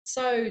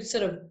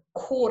sort of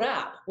caught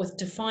up with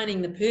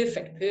defining the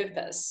perfect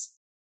purpose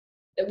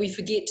that we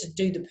forget to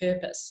do the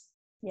purpose.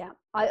 Yeah,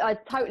 I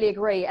totally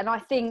agree. And I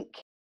think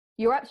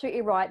you're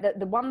absolutely right that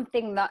the one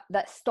thing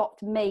that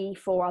stopped me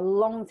for a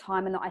long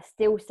time, and that I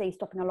still see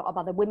stopping a lot of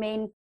other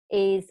women,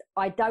 is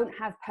I don't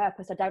have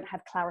purpose, I don't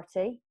have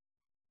clarity.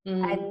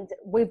 And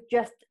we've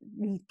just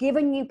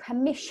given you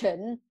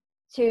permission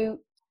to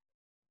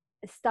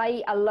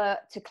stay alert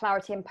to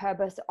clarity and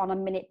purpose on a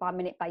minute by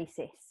minute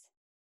basis.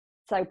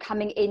 So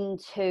coming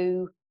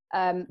into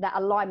that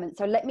alignment.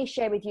 So let me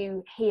share with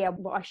you here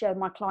what I share with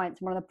my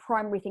clients, and one of the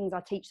primary things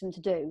I teach them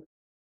to do.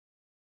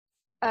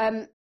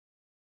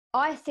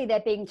 I see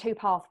there being 2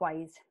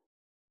 pathways,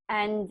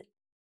 and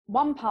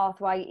one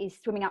pathway is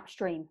swimming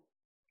upstream.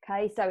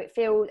 Okay, so it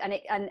feels, and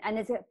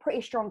there's a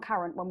pretty strong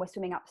current when we're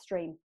swimming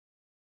upstream.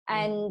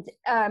 And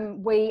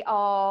we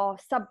are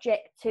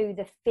subject to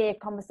the fear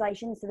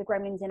conversations, to the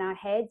gremlins in our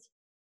heads.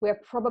 We're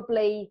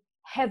probably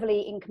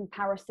heavily in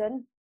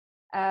comparison,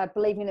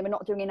 believing that we're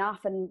not doing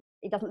enough and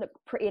it doesn't look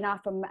pretty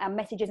enough and our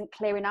message isn't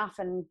clear enough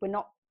and we're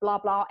not blah,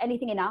 blah,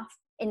 anything enough,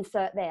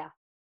 insert there.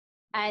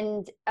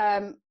 And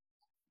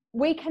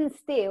we can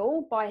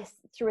still,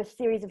 through a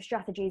series of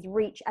strategies,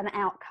 reach an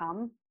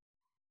outcome,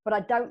 but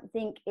I don't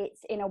think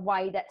it's in a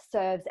way that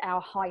serves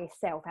our highest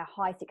self, our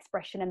highest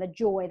expression and the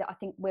joy that I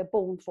think we're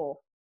born for.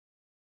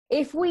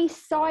 If we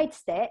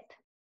sidestep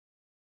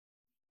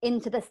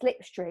into the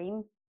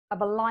slipstream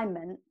of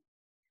alignment,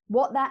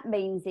 what that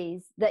means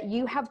is that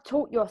you have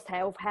taught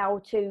yourself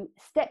how to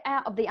step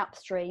out of the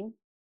upstream,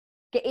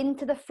 get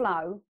into the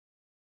flow,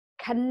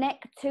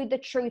 connect to the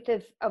truth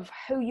of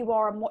who you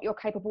are and what you're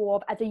capable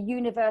of as a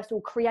universal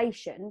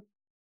creation,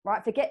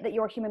 right? Forget that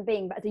you're a human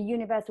being, but as a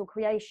universal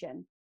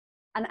creation.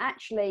 And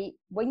actually,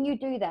 when you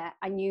do that,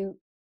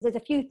 there's a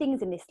few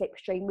things in this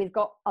slipstream. We've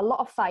got a lot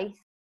of faith,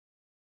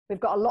 we've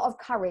got a lot of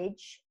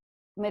courage,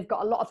 and we've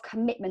got a lot of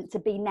commitment to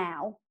be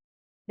now.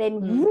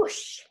 Then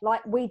whoosh,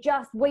 like we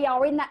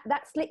are in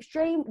that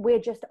slipstream, we're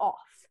just off.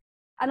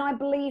 And I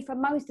believe for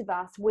most of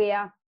us,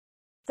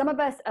 some of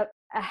us are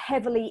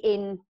heavily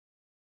in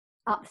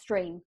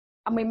upstream,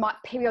 and we might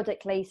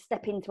periodically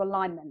step into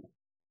alignment.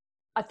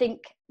 I think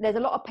there's a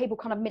lot of people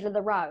kind of middle of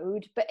the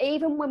road, but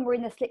even when we're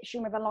in the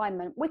slipstream of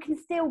alignment, we can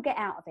still get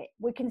out of it.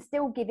 We can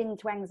still give in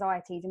to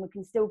anxieties and we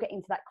can still get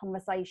into that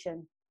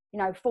conversation. You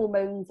know, full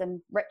moons and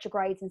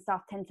retrogrades and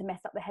stuff tend to mess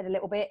up the head a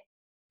little bit,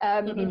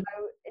 you know,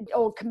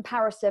 or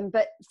comparison.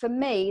 But for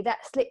me, that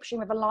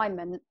slipstream of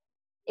alignment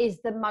is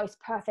the most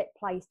perfect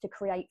place to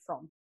create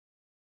from.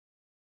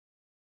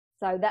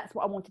 So that's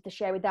what I wanted to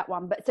share with that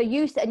one. But so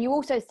you said, and you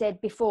also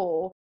said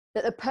before,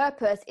 that the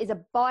purpose is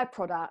a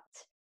byproduct,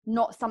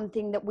 not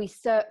something that we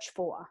search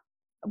for.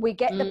 We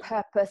get the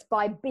purpose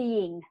by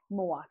being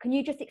more. Can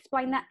you just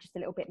explain that just a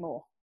little bit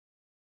more?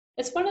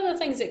 It's one of the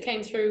things that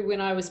came through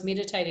when I was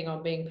meditating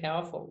on being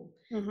powerful.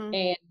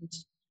 And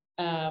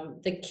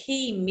the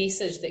key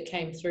message that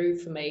came through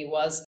for me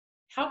was,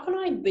 how can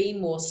I be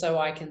more so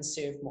I can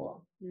serve more?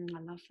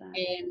 I love that.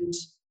 And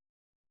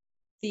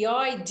the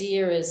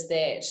idea is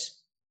that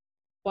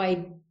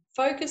by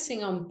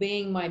focusing on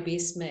being my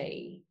best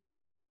me,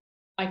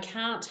 I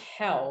can't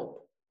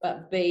help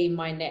but be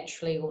my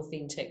naturally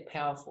authentic,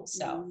 powerful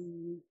self.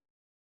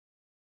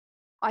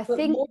 I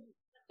think more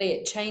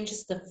it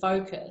changes the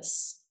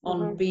focus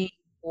on being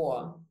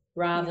more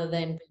rather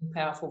than being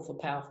powerful for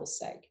powerful's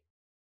sake.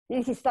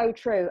 This is so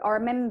true. I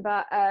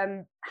remember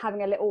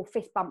having a little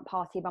fist bump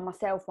party by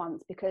myself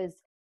once because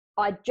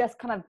I just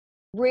kind of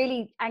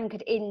really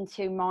anchored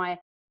into my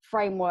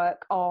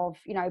framework of,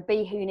 you know,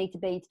 be who you need to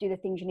be to do the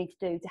things you need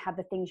to do to have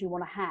the things you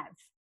want to have,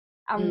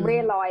 and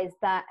realize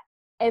that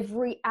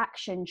every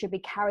action should be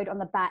carried on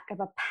the back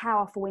of a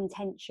powerful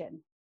intention,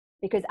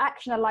 because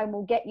action alone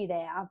will get you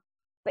there,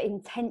 but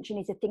intention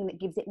is the thing that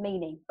gives it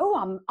meaning. Oh,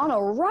 I'm on a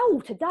roll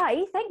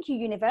today. Thank you,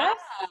 universe.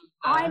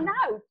 I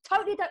know.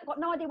 Totally got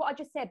no idea what I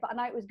just said, but I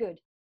know it was good.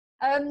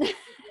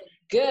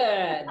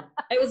 Good.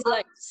 It was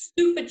like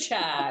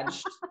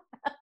supercharged.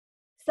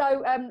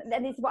 So, and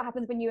this is what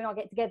happens when you and I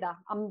get together.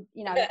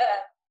 You know,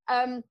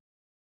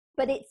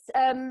 but it's,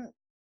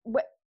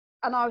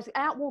 and I was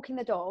out walking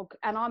the dog,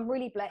 and I'm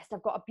really blessed.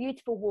 I've got a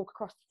beautiful walk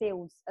across the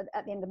fields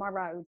at the end of my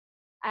road.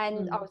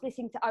 And I was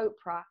listening to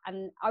Oprah,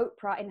 and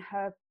Oprah in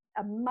her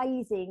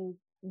amazing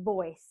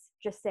voice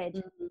just said,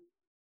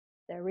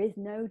 there is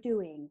no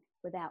doing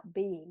without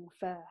being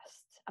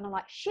first. And I'm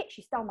like, shit,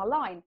 she stole my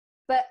line.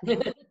 But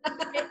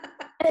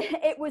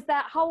it was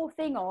that whole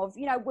thing of,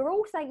 you know, we're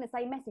all saying the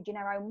same message in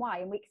our own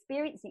way, and we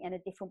experience it in a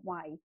different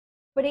way.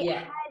 But it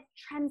has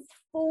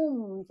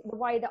transformed the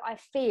way that I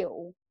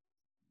feel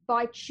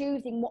by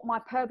choosing what my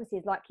purpose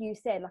is, like you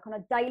said, like on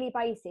a daily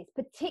basis,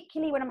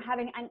 particularly when I'm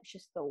having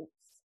anxious thoughts.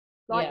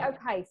 Like,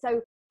 okay,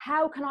 so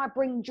how can I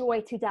bring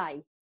joy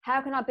today? How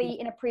can I be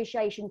in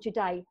appreciation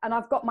today? And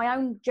I've got my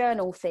own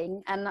journal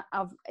thing, and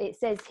it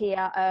says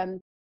here,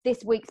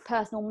 this week's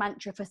personal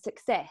mantra for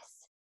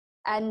success.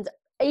 And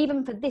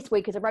even for this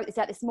week, as I wrote this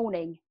out this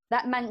morning,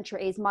 that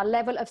mantra is, my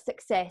level of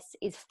success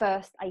is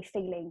first a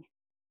feeling.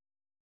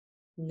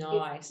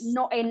 Nice. It's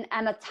not in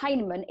an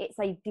attainment, it's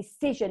a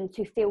decision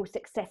to feel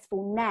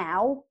successful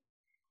now,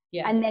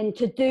 and then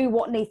to do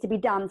what needs to be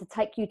done to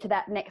take you to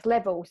that next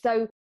level.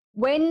 So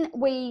when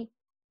we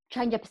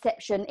change our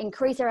perception,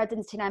 increase our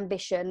identity and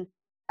ambition,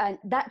 and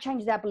that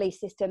changes our belief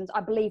systems,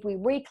 I believe we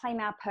reclaim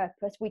our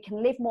purpose. We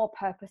can live more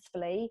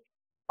purposefully.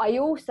 I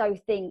also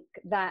think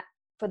that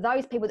for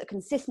those people that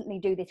consistently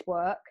do this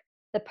work,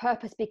 the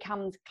purpose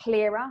becomes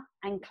clearer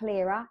and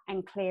clearer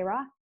and clearer.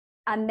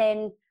 And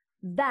then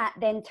that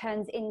then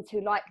turns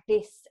into like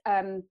this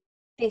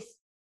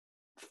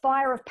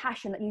fire of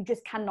passion that you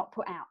just cannot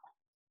put out.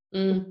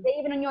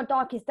 Even in your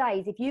darkest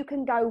days, if you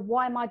can go,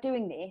 why am I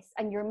doing this?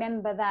 And you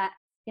remember that,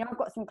 you know, I've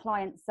got some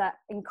clients, that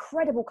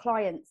incredible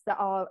clients that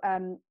are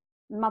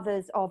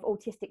mothers of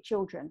autistic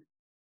children.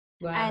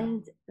 Wow.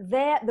 And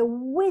the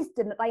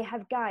wisdom that they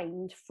have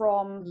gained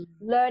from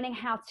learning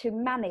how to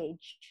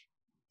manage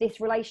this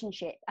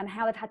relationship, and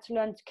how they've had to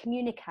learn to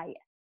communicate,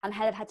 and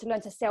how they've had to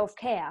learn to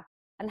self-care,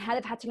 and how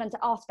they've had to learn to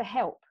ask for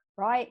help,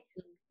 right?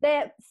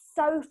 They're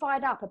so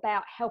fired up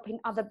about helping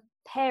other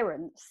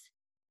parents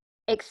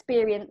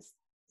experience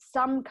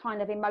some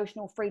kind of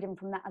emotional freedom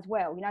from that as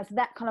well, you know, so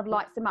that kind of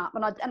lights them up.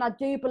 And I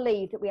do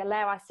believe that we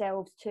allow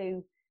ourselves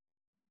to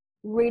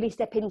really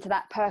step into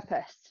that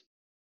purpose.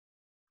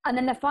 And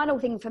then the final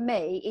thing for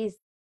me is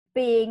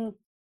being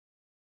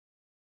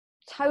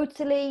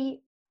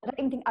totally, I don't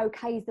even think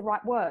okay is the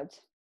right word,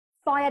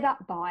 fired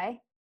up by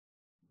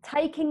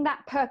taking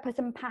that purpose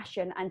and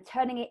passion and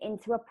turning it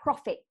into a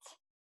profit.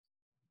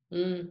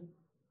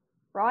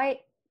 Right?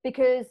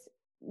 Because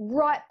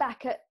right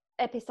back at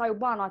episode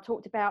 1, I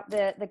talked about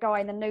the guy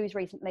in the news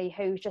recently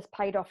who's just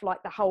paid off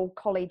like the whole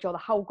college or the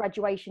whole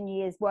graduation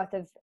year's worth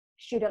of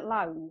student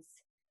loans.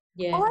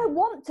 Yeah. I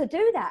want to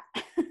do that.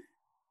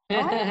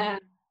 Right?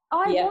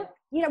 I want,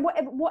 you know,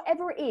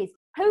 whatever it is.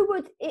 Who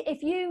would,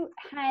 if you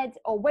had,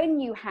 or when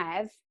you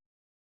have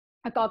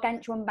a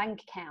gargantuan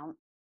bank account,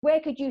 where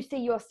could you see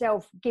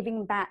yourself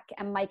giving back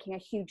and making a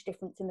huge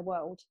difference in the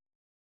world?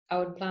 I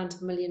would plant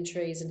 1 million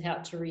trees and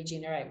help to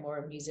regenerate more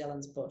of New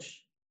Zealand's bush.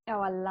 Oh,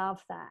 I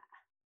love that.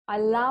 I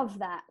love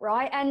that,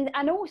 right? And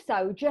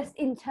also just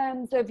in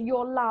terms of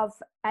your love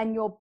and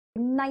your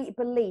innate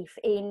belief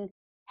in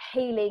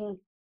healing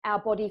our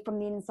body from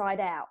the inside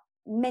out,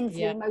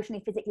 mentally,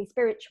 emotionally, physically,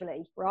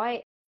 spiritually,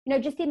 right? You know,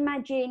 just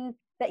imagine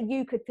that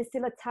you could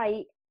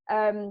facilitate,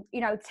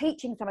 you know,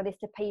 teaching some of this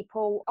to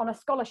people on a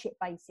scholarship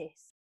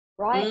basis,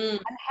 right?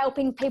 And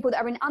helping people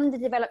that are in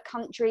underdeveloped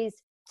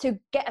countries to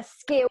get a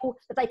skill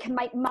that they can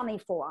make money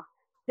for.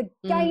 The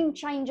game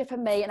changer for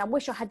me, and I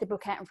wish I had the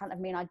book out in front of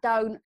me and I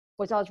don't,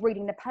 was I was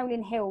reading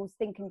Napoleon Hill's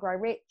Think and Grow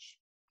Rich.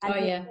 And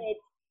he said,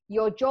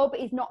 your job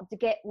is not to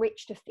get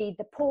rich to feed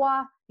the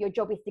poor. Your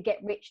job is to get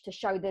rich to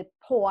show the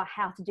poor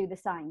how to do the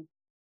same.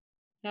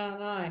 Oh,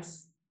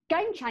 nice.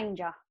 Game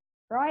changer,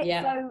 right?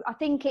 Yeah. So I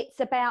think it's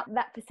about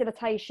that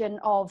facilitation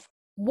of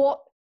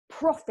what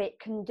profit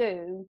can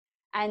do.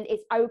 And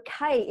it's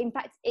okay. In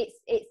fact, it's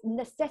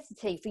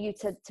necessity for you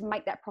to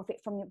make that profit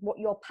from what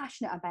you're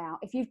passionate about.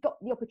 If you've got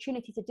the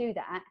opportunity to do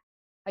that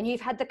and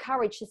you've had the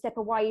courage to step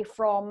away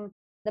from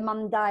the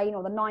mundane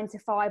or the 9 to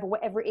 5 or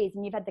whatever it is,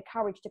 and you've had the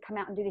courage to come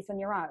out and do this on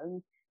your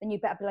own, then you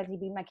better bloody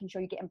be making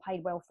sure you're getting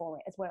paid well for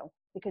it as well,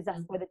 because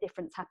that's where the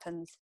difference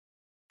happens.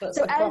 But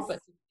so the profit,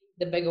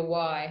 the bigger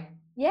why.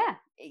 Yeah,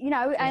 you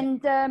know,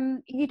 and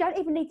you don't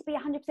even need to be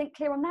 100%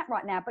 clear on that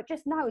right now, but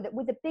just know that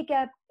with a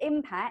bigger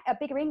impact, a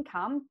bigger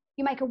income,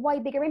 you make a way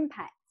bigger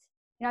impact.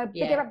 You know,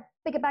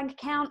 bigger bank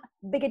account,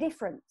 bigger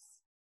difference.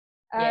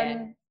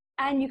 And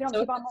you can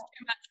obviously buy more.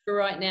 Too much for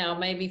right now.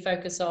 Maybe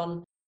focus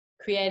on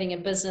creating a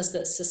business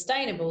that's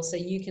sustainable so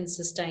you can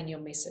sustain your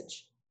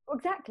message.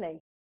 Exactly.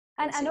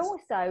 And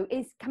also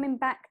is coming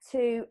back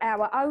to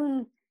our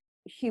own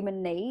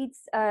human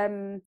needs.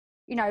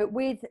 You know,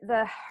 with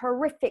the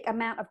horrific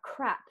amount of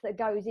crap that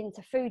goes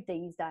into food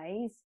these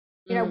days,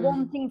 you know,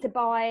 wanting to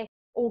buy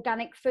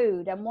organic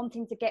food and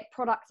wanting to get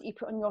products that you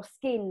put on your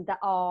skin that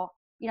are,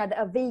 you know, that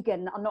are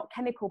vegan, that are not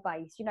chemical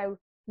based, you know,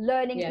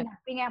 learning, you know,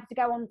 being able to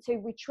go on to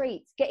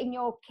retreats, getting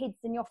your kids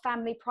and your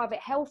family private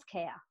health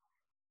care.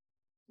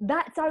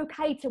 That's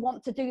okay to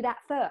want to do that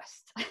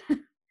first.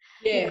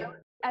 You know,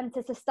 and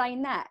to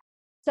sustain that.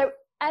 So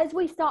as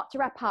we start to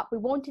wrap up, we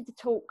wanted to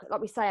talk,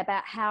 like we say,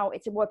 about how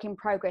it's a work in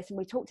progress. And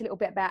we talked a little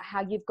bit about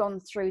how you've gone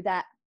through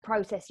that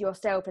process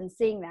yourself and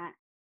seeing that.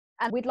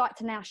 And we'd like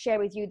to now share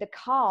with you the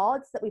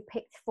cards that we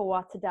picked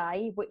for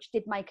today, which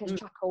did make us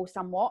chuckle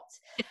somewhat.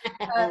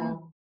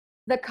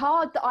 The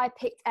card that I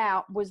picked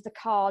out was the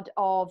card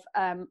of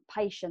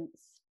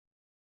patience.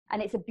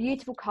 And it's a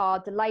beautiful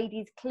card. The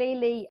lady's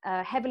clearly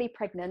heavily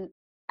pregnant,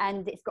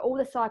 and it's got all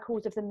the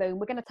cycles of the moon.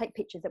 We're going to take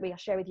pictures that we'll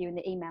share with you in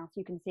the email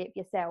so you can see it for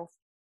yourself.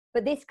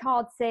 But this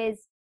card says,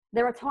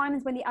 there are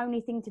times when the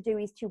only thing to do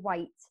is to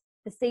wait.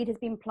 The seed has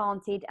been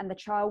planted and the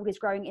child is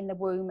growing in the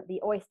womb.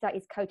 The oyster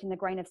is coating the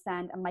grain of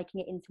sand and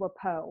making it into a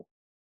pearl.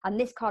 And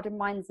this card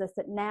reminds us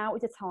that now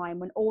is a time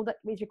when all that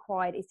is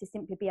required is to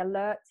simply be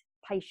alert,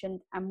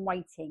 patient, and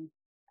waiting.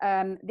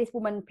 This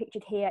woman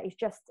pictured here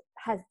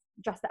has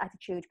just the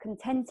attitude,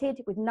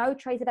 contented with no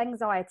trace of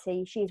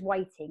anxiety. She is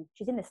waiting.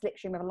 She's in the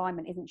slipstream of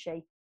alignment, isn't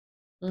she?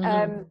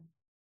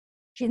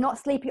 She's not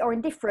sleepy or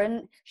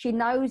indifferent. She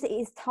knows it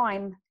is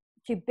time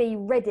to be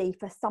ready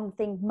for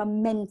something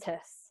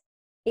momentous.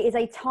 It is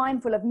a time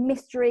full of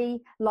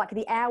mystery, like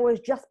the hours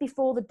just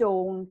before the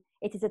dawn.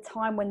 It is a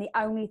time when the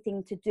only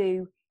thing to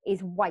do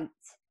is wait.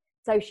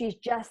 So she's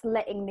just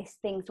letting this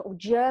thing sort of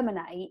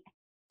germinate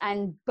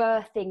and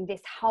birthing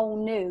this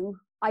whole new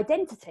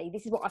identity.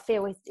 This is what I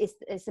feel is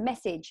the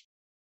message.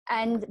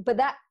 But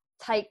that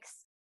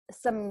takes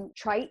some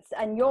traits,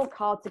 and your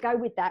card to go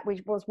with that,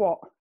 which was what?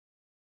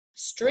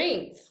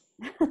 Strength.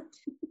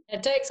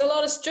 It takes a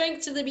lot of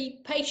strength to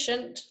be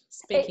patient,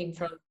 speaking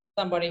from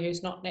somebody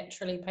who's not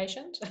naturally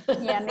patient.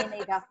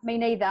 Yeah, me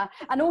neither.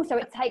 And also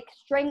it takes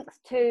strength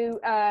to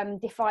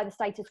defy the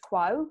status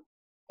quo.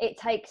 It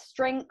takes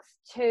strength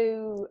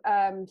to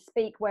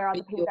speak where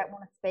other people don't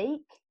want to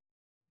speak.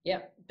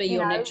 Yeah, be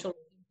your natural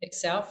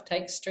self.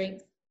 Takes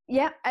strength.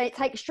 Yeah, and it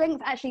takes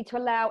strength actually to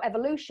allow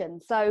evolution.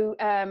 So,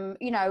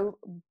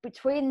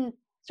 between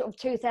sort of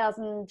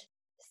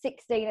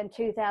 2016 and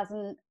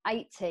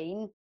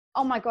 2018,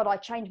 oh my God, I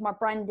changed my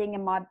branding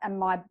and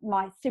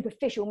my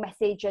superficial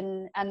message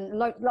and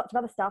lots of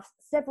other stuff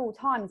several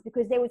times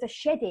because there was a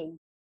shedding.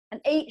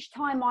 And each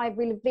time I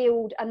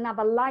revealed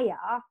another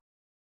layer,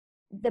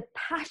 the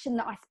passion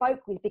that I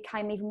spoke with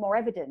became even more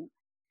evident.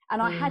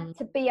 And I had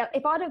to be,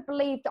 if I'd have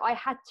believed that I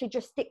had to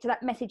just stick to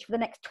that message for the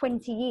next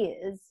 20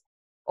 years,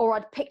 or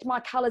I'd picked my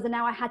colours and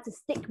now I had to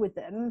stick with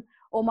them,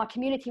 or my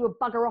community would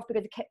bugger off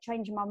because I kept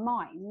changing my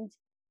mind.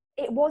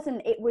 It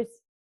wasn't, it was,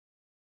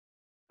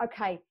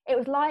 okay. It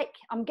was like,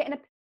 I'm getting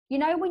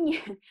when you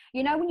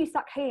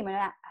suck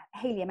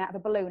helium out of a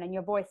balloon and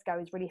your voice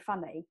goes really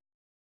funny.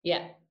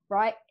 Yeah.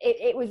 Right.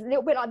 It was a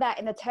little bit like that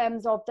in the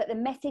terms of that the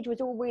message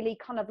was all really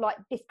kind of like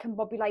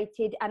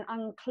discombobulated and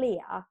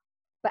unclear.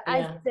 But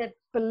as the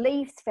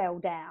beliefs fell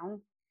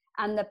down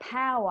and the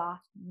power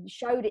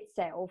showed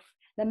itself,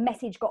 the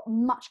message got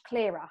much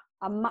clearer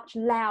and much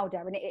louder,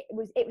 and it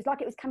was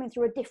like it was coming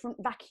through a different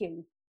vacuum,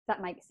 if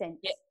that makes sense.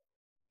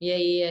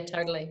 Yeah,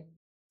 totally.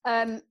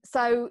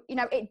 So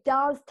it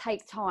does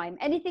take time.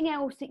 Anything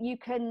else that you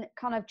can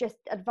kind of just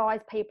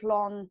advise people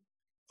on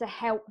to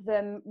help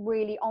them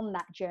really on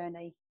that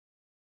journey?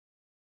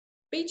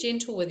 Be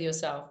gentle with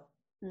yourself.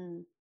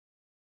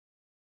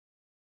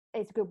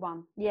 It's a good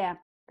one. Yeah,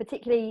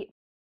 particularly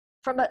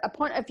from a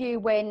point of view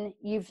when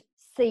you've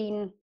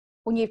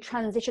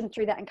transitioned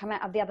through that and come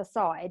out of the other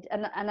side,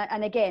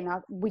 and again,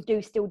 we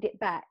do still dip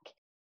back,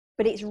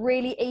 but it's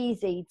really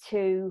easy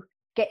to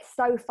get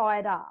so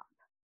fired up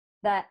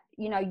that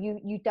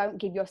you don't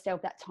give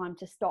yourself that time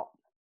to stop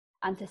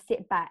and to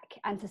sit back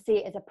and to see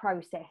it as a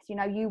process.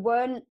 You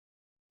weren't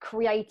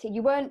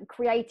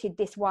created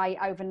this way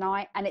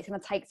overnight, and it's going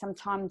to take some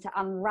time to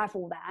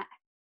unravel that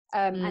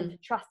and to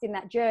trust in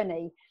that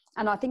journey.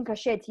 And I think I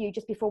shared to you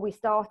just before we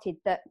started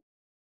that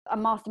a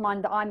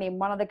mastermind that I'm in,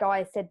 one of the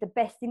guys said the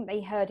best thing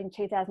they heard in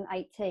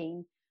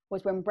 2018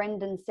 was when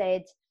Brendan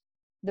said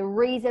the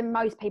reason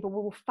most people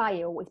will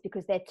fail is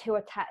because they're too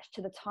attached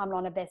to the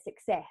timeline of their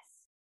success.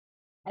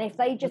 And if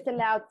they just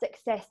allowed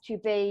success to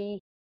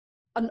be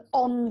an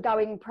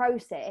ongoing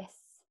process,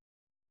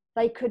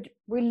 they could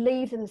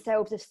relieve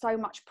themselves of so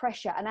much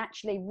pressure and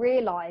actually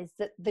realize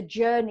that the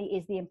journey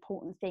is the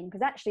important thing,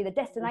 because actually the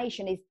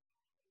destination is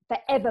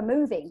forever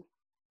moving.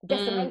 The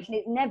destination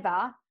is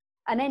never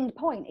an end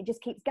point. It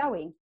just keeps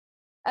going.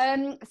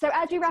 So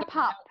as we wrap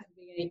up,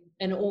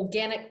 an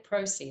organic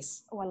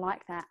process. Oh, I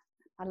like that.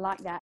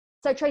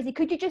 So Tracy,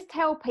 could you just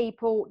tell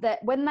people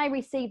that when they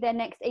receive their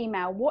next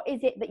email, what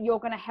is it that you're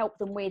going to help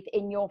them with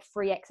in your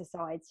free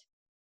exercise?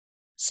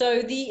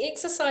 So the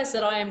exercise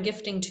that I am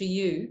gifting to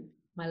you,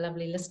 my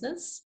lovely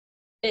listeners,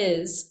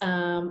 is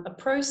a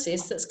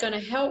process that's going to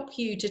help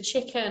you to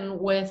check in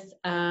with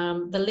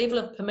the level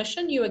of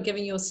permission you are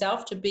giving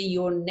yourself to be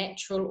your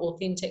natural,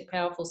 authentic,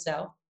 powerful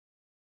self.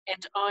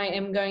 And I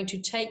am going to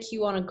take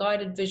you on a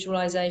guided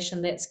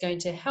visualization that's going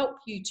to help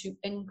you to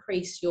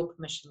increase your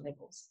permission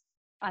levels.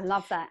 I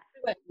love that.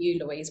 What about you,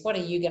 Louise? What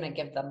are you going to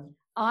give them?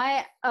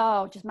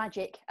 Just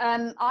magic.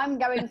 I'm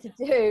going to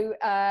do,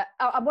 I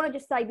want to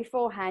just say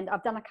beforehand,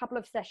 I've done a couple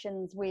of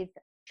sessions with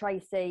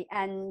Tracy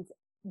and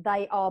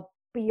they are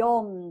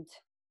beyond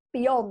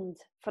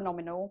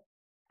phenomenal.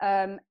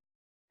 I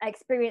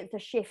experience a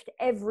shift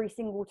every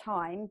single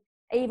time,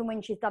 even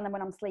when she's done them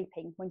when I'm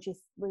sleeping, when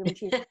she's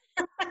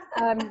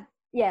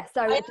yeah,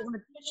 so I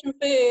permission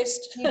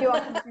first. You do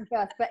ask permission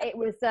first, but it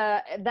was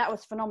that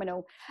was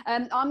phenomenal.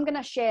 I'm going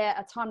to share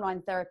a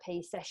timeline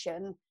therapy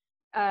session,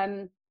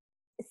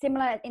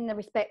 similar in the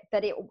respect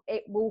that it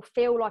will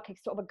feel like a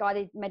sort of a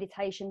guided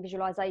meditation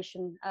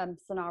visualization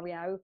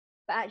scenario,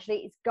 but actually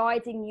it's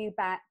guiding you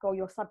back, or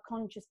your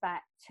subconscious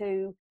back,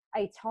 to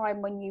a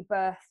time when you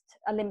birthed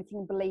a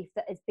limiting belief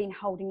that has been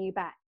holding you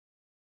back.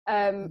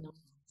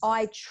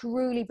 I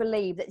truly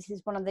believe that this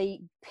is one of the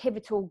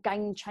pivotal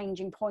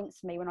game-changing points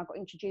for me when I got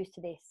introduced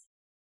to this.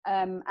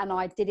 And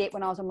I did it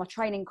when I was on my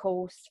training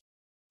course,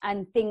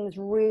 and things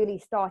really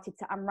started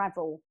to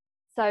unravel.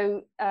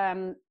 So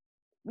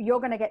you're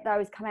going to get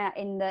those come out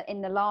in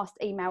the last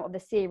email of the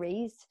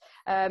series.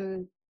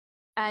 But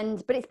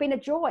it's been a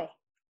joy,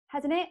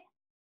 hasn't it?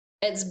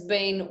 It's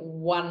been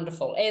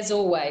wonderful. As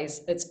always,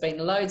 it's been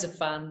loads of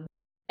fun.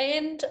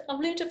 And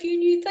I've learned a few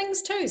new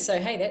things too. So,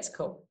 hey, that's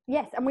cool.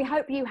 Yes, and we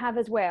hope you have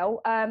as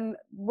well.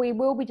 We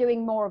will be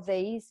doing more of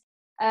these.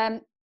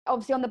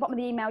 Obviously, on the bottom of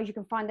the emails, you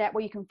can find out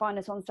where you can find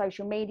us on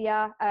social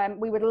media.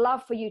 We would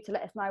love for you to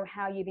let us know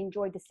how you've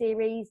enjoyed the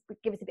series.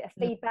 Give us a bit of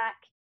feedback.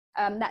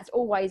 That's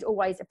always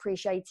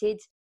appreciated.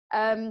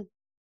 And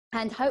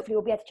hopefully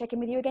we'll be able to check in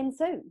with you again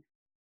soon.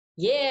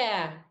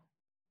 Yeah.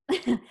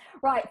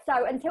 Right.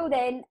 So until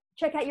then,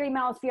 check out your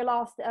emails for your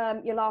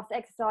last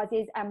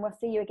exercises, and we'll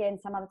see you again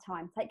some other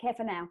time. Take care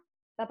for now.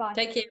 Bye-bye.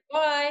 Take care.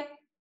 Bye.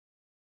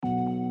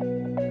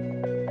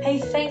 Hey,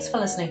 thanks for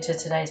listening to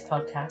today's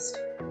podcast.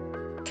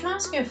 Can I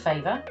ask you a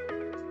favour?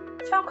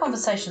 If our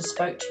conversation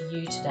spoke to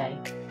you today,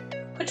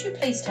 could you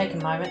please take a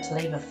moment to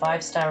leave a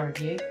 5-star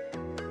review?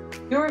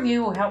 Your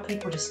review will help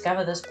people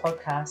discover this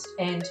podcast,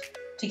 and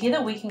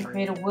together we can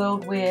create a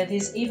world where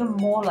there's even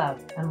more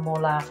love and more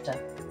laughter.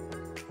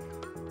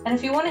 And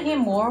if you want to hear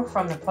more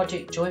from the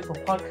Project Joyful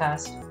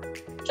podcast,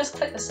 just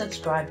click the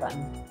subscribe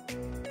button.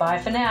 Bye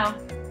for now.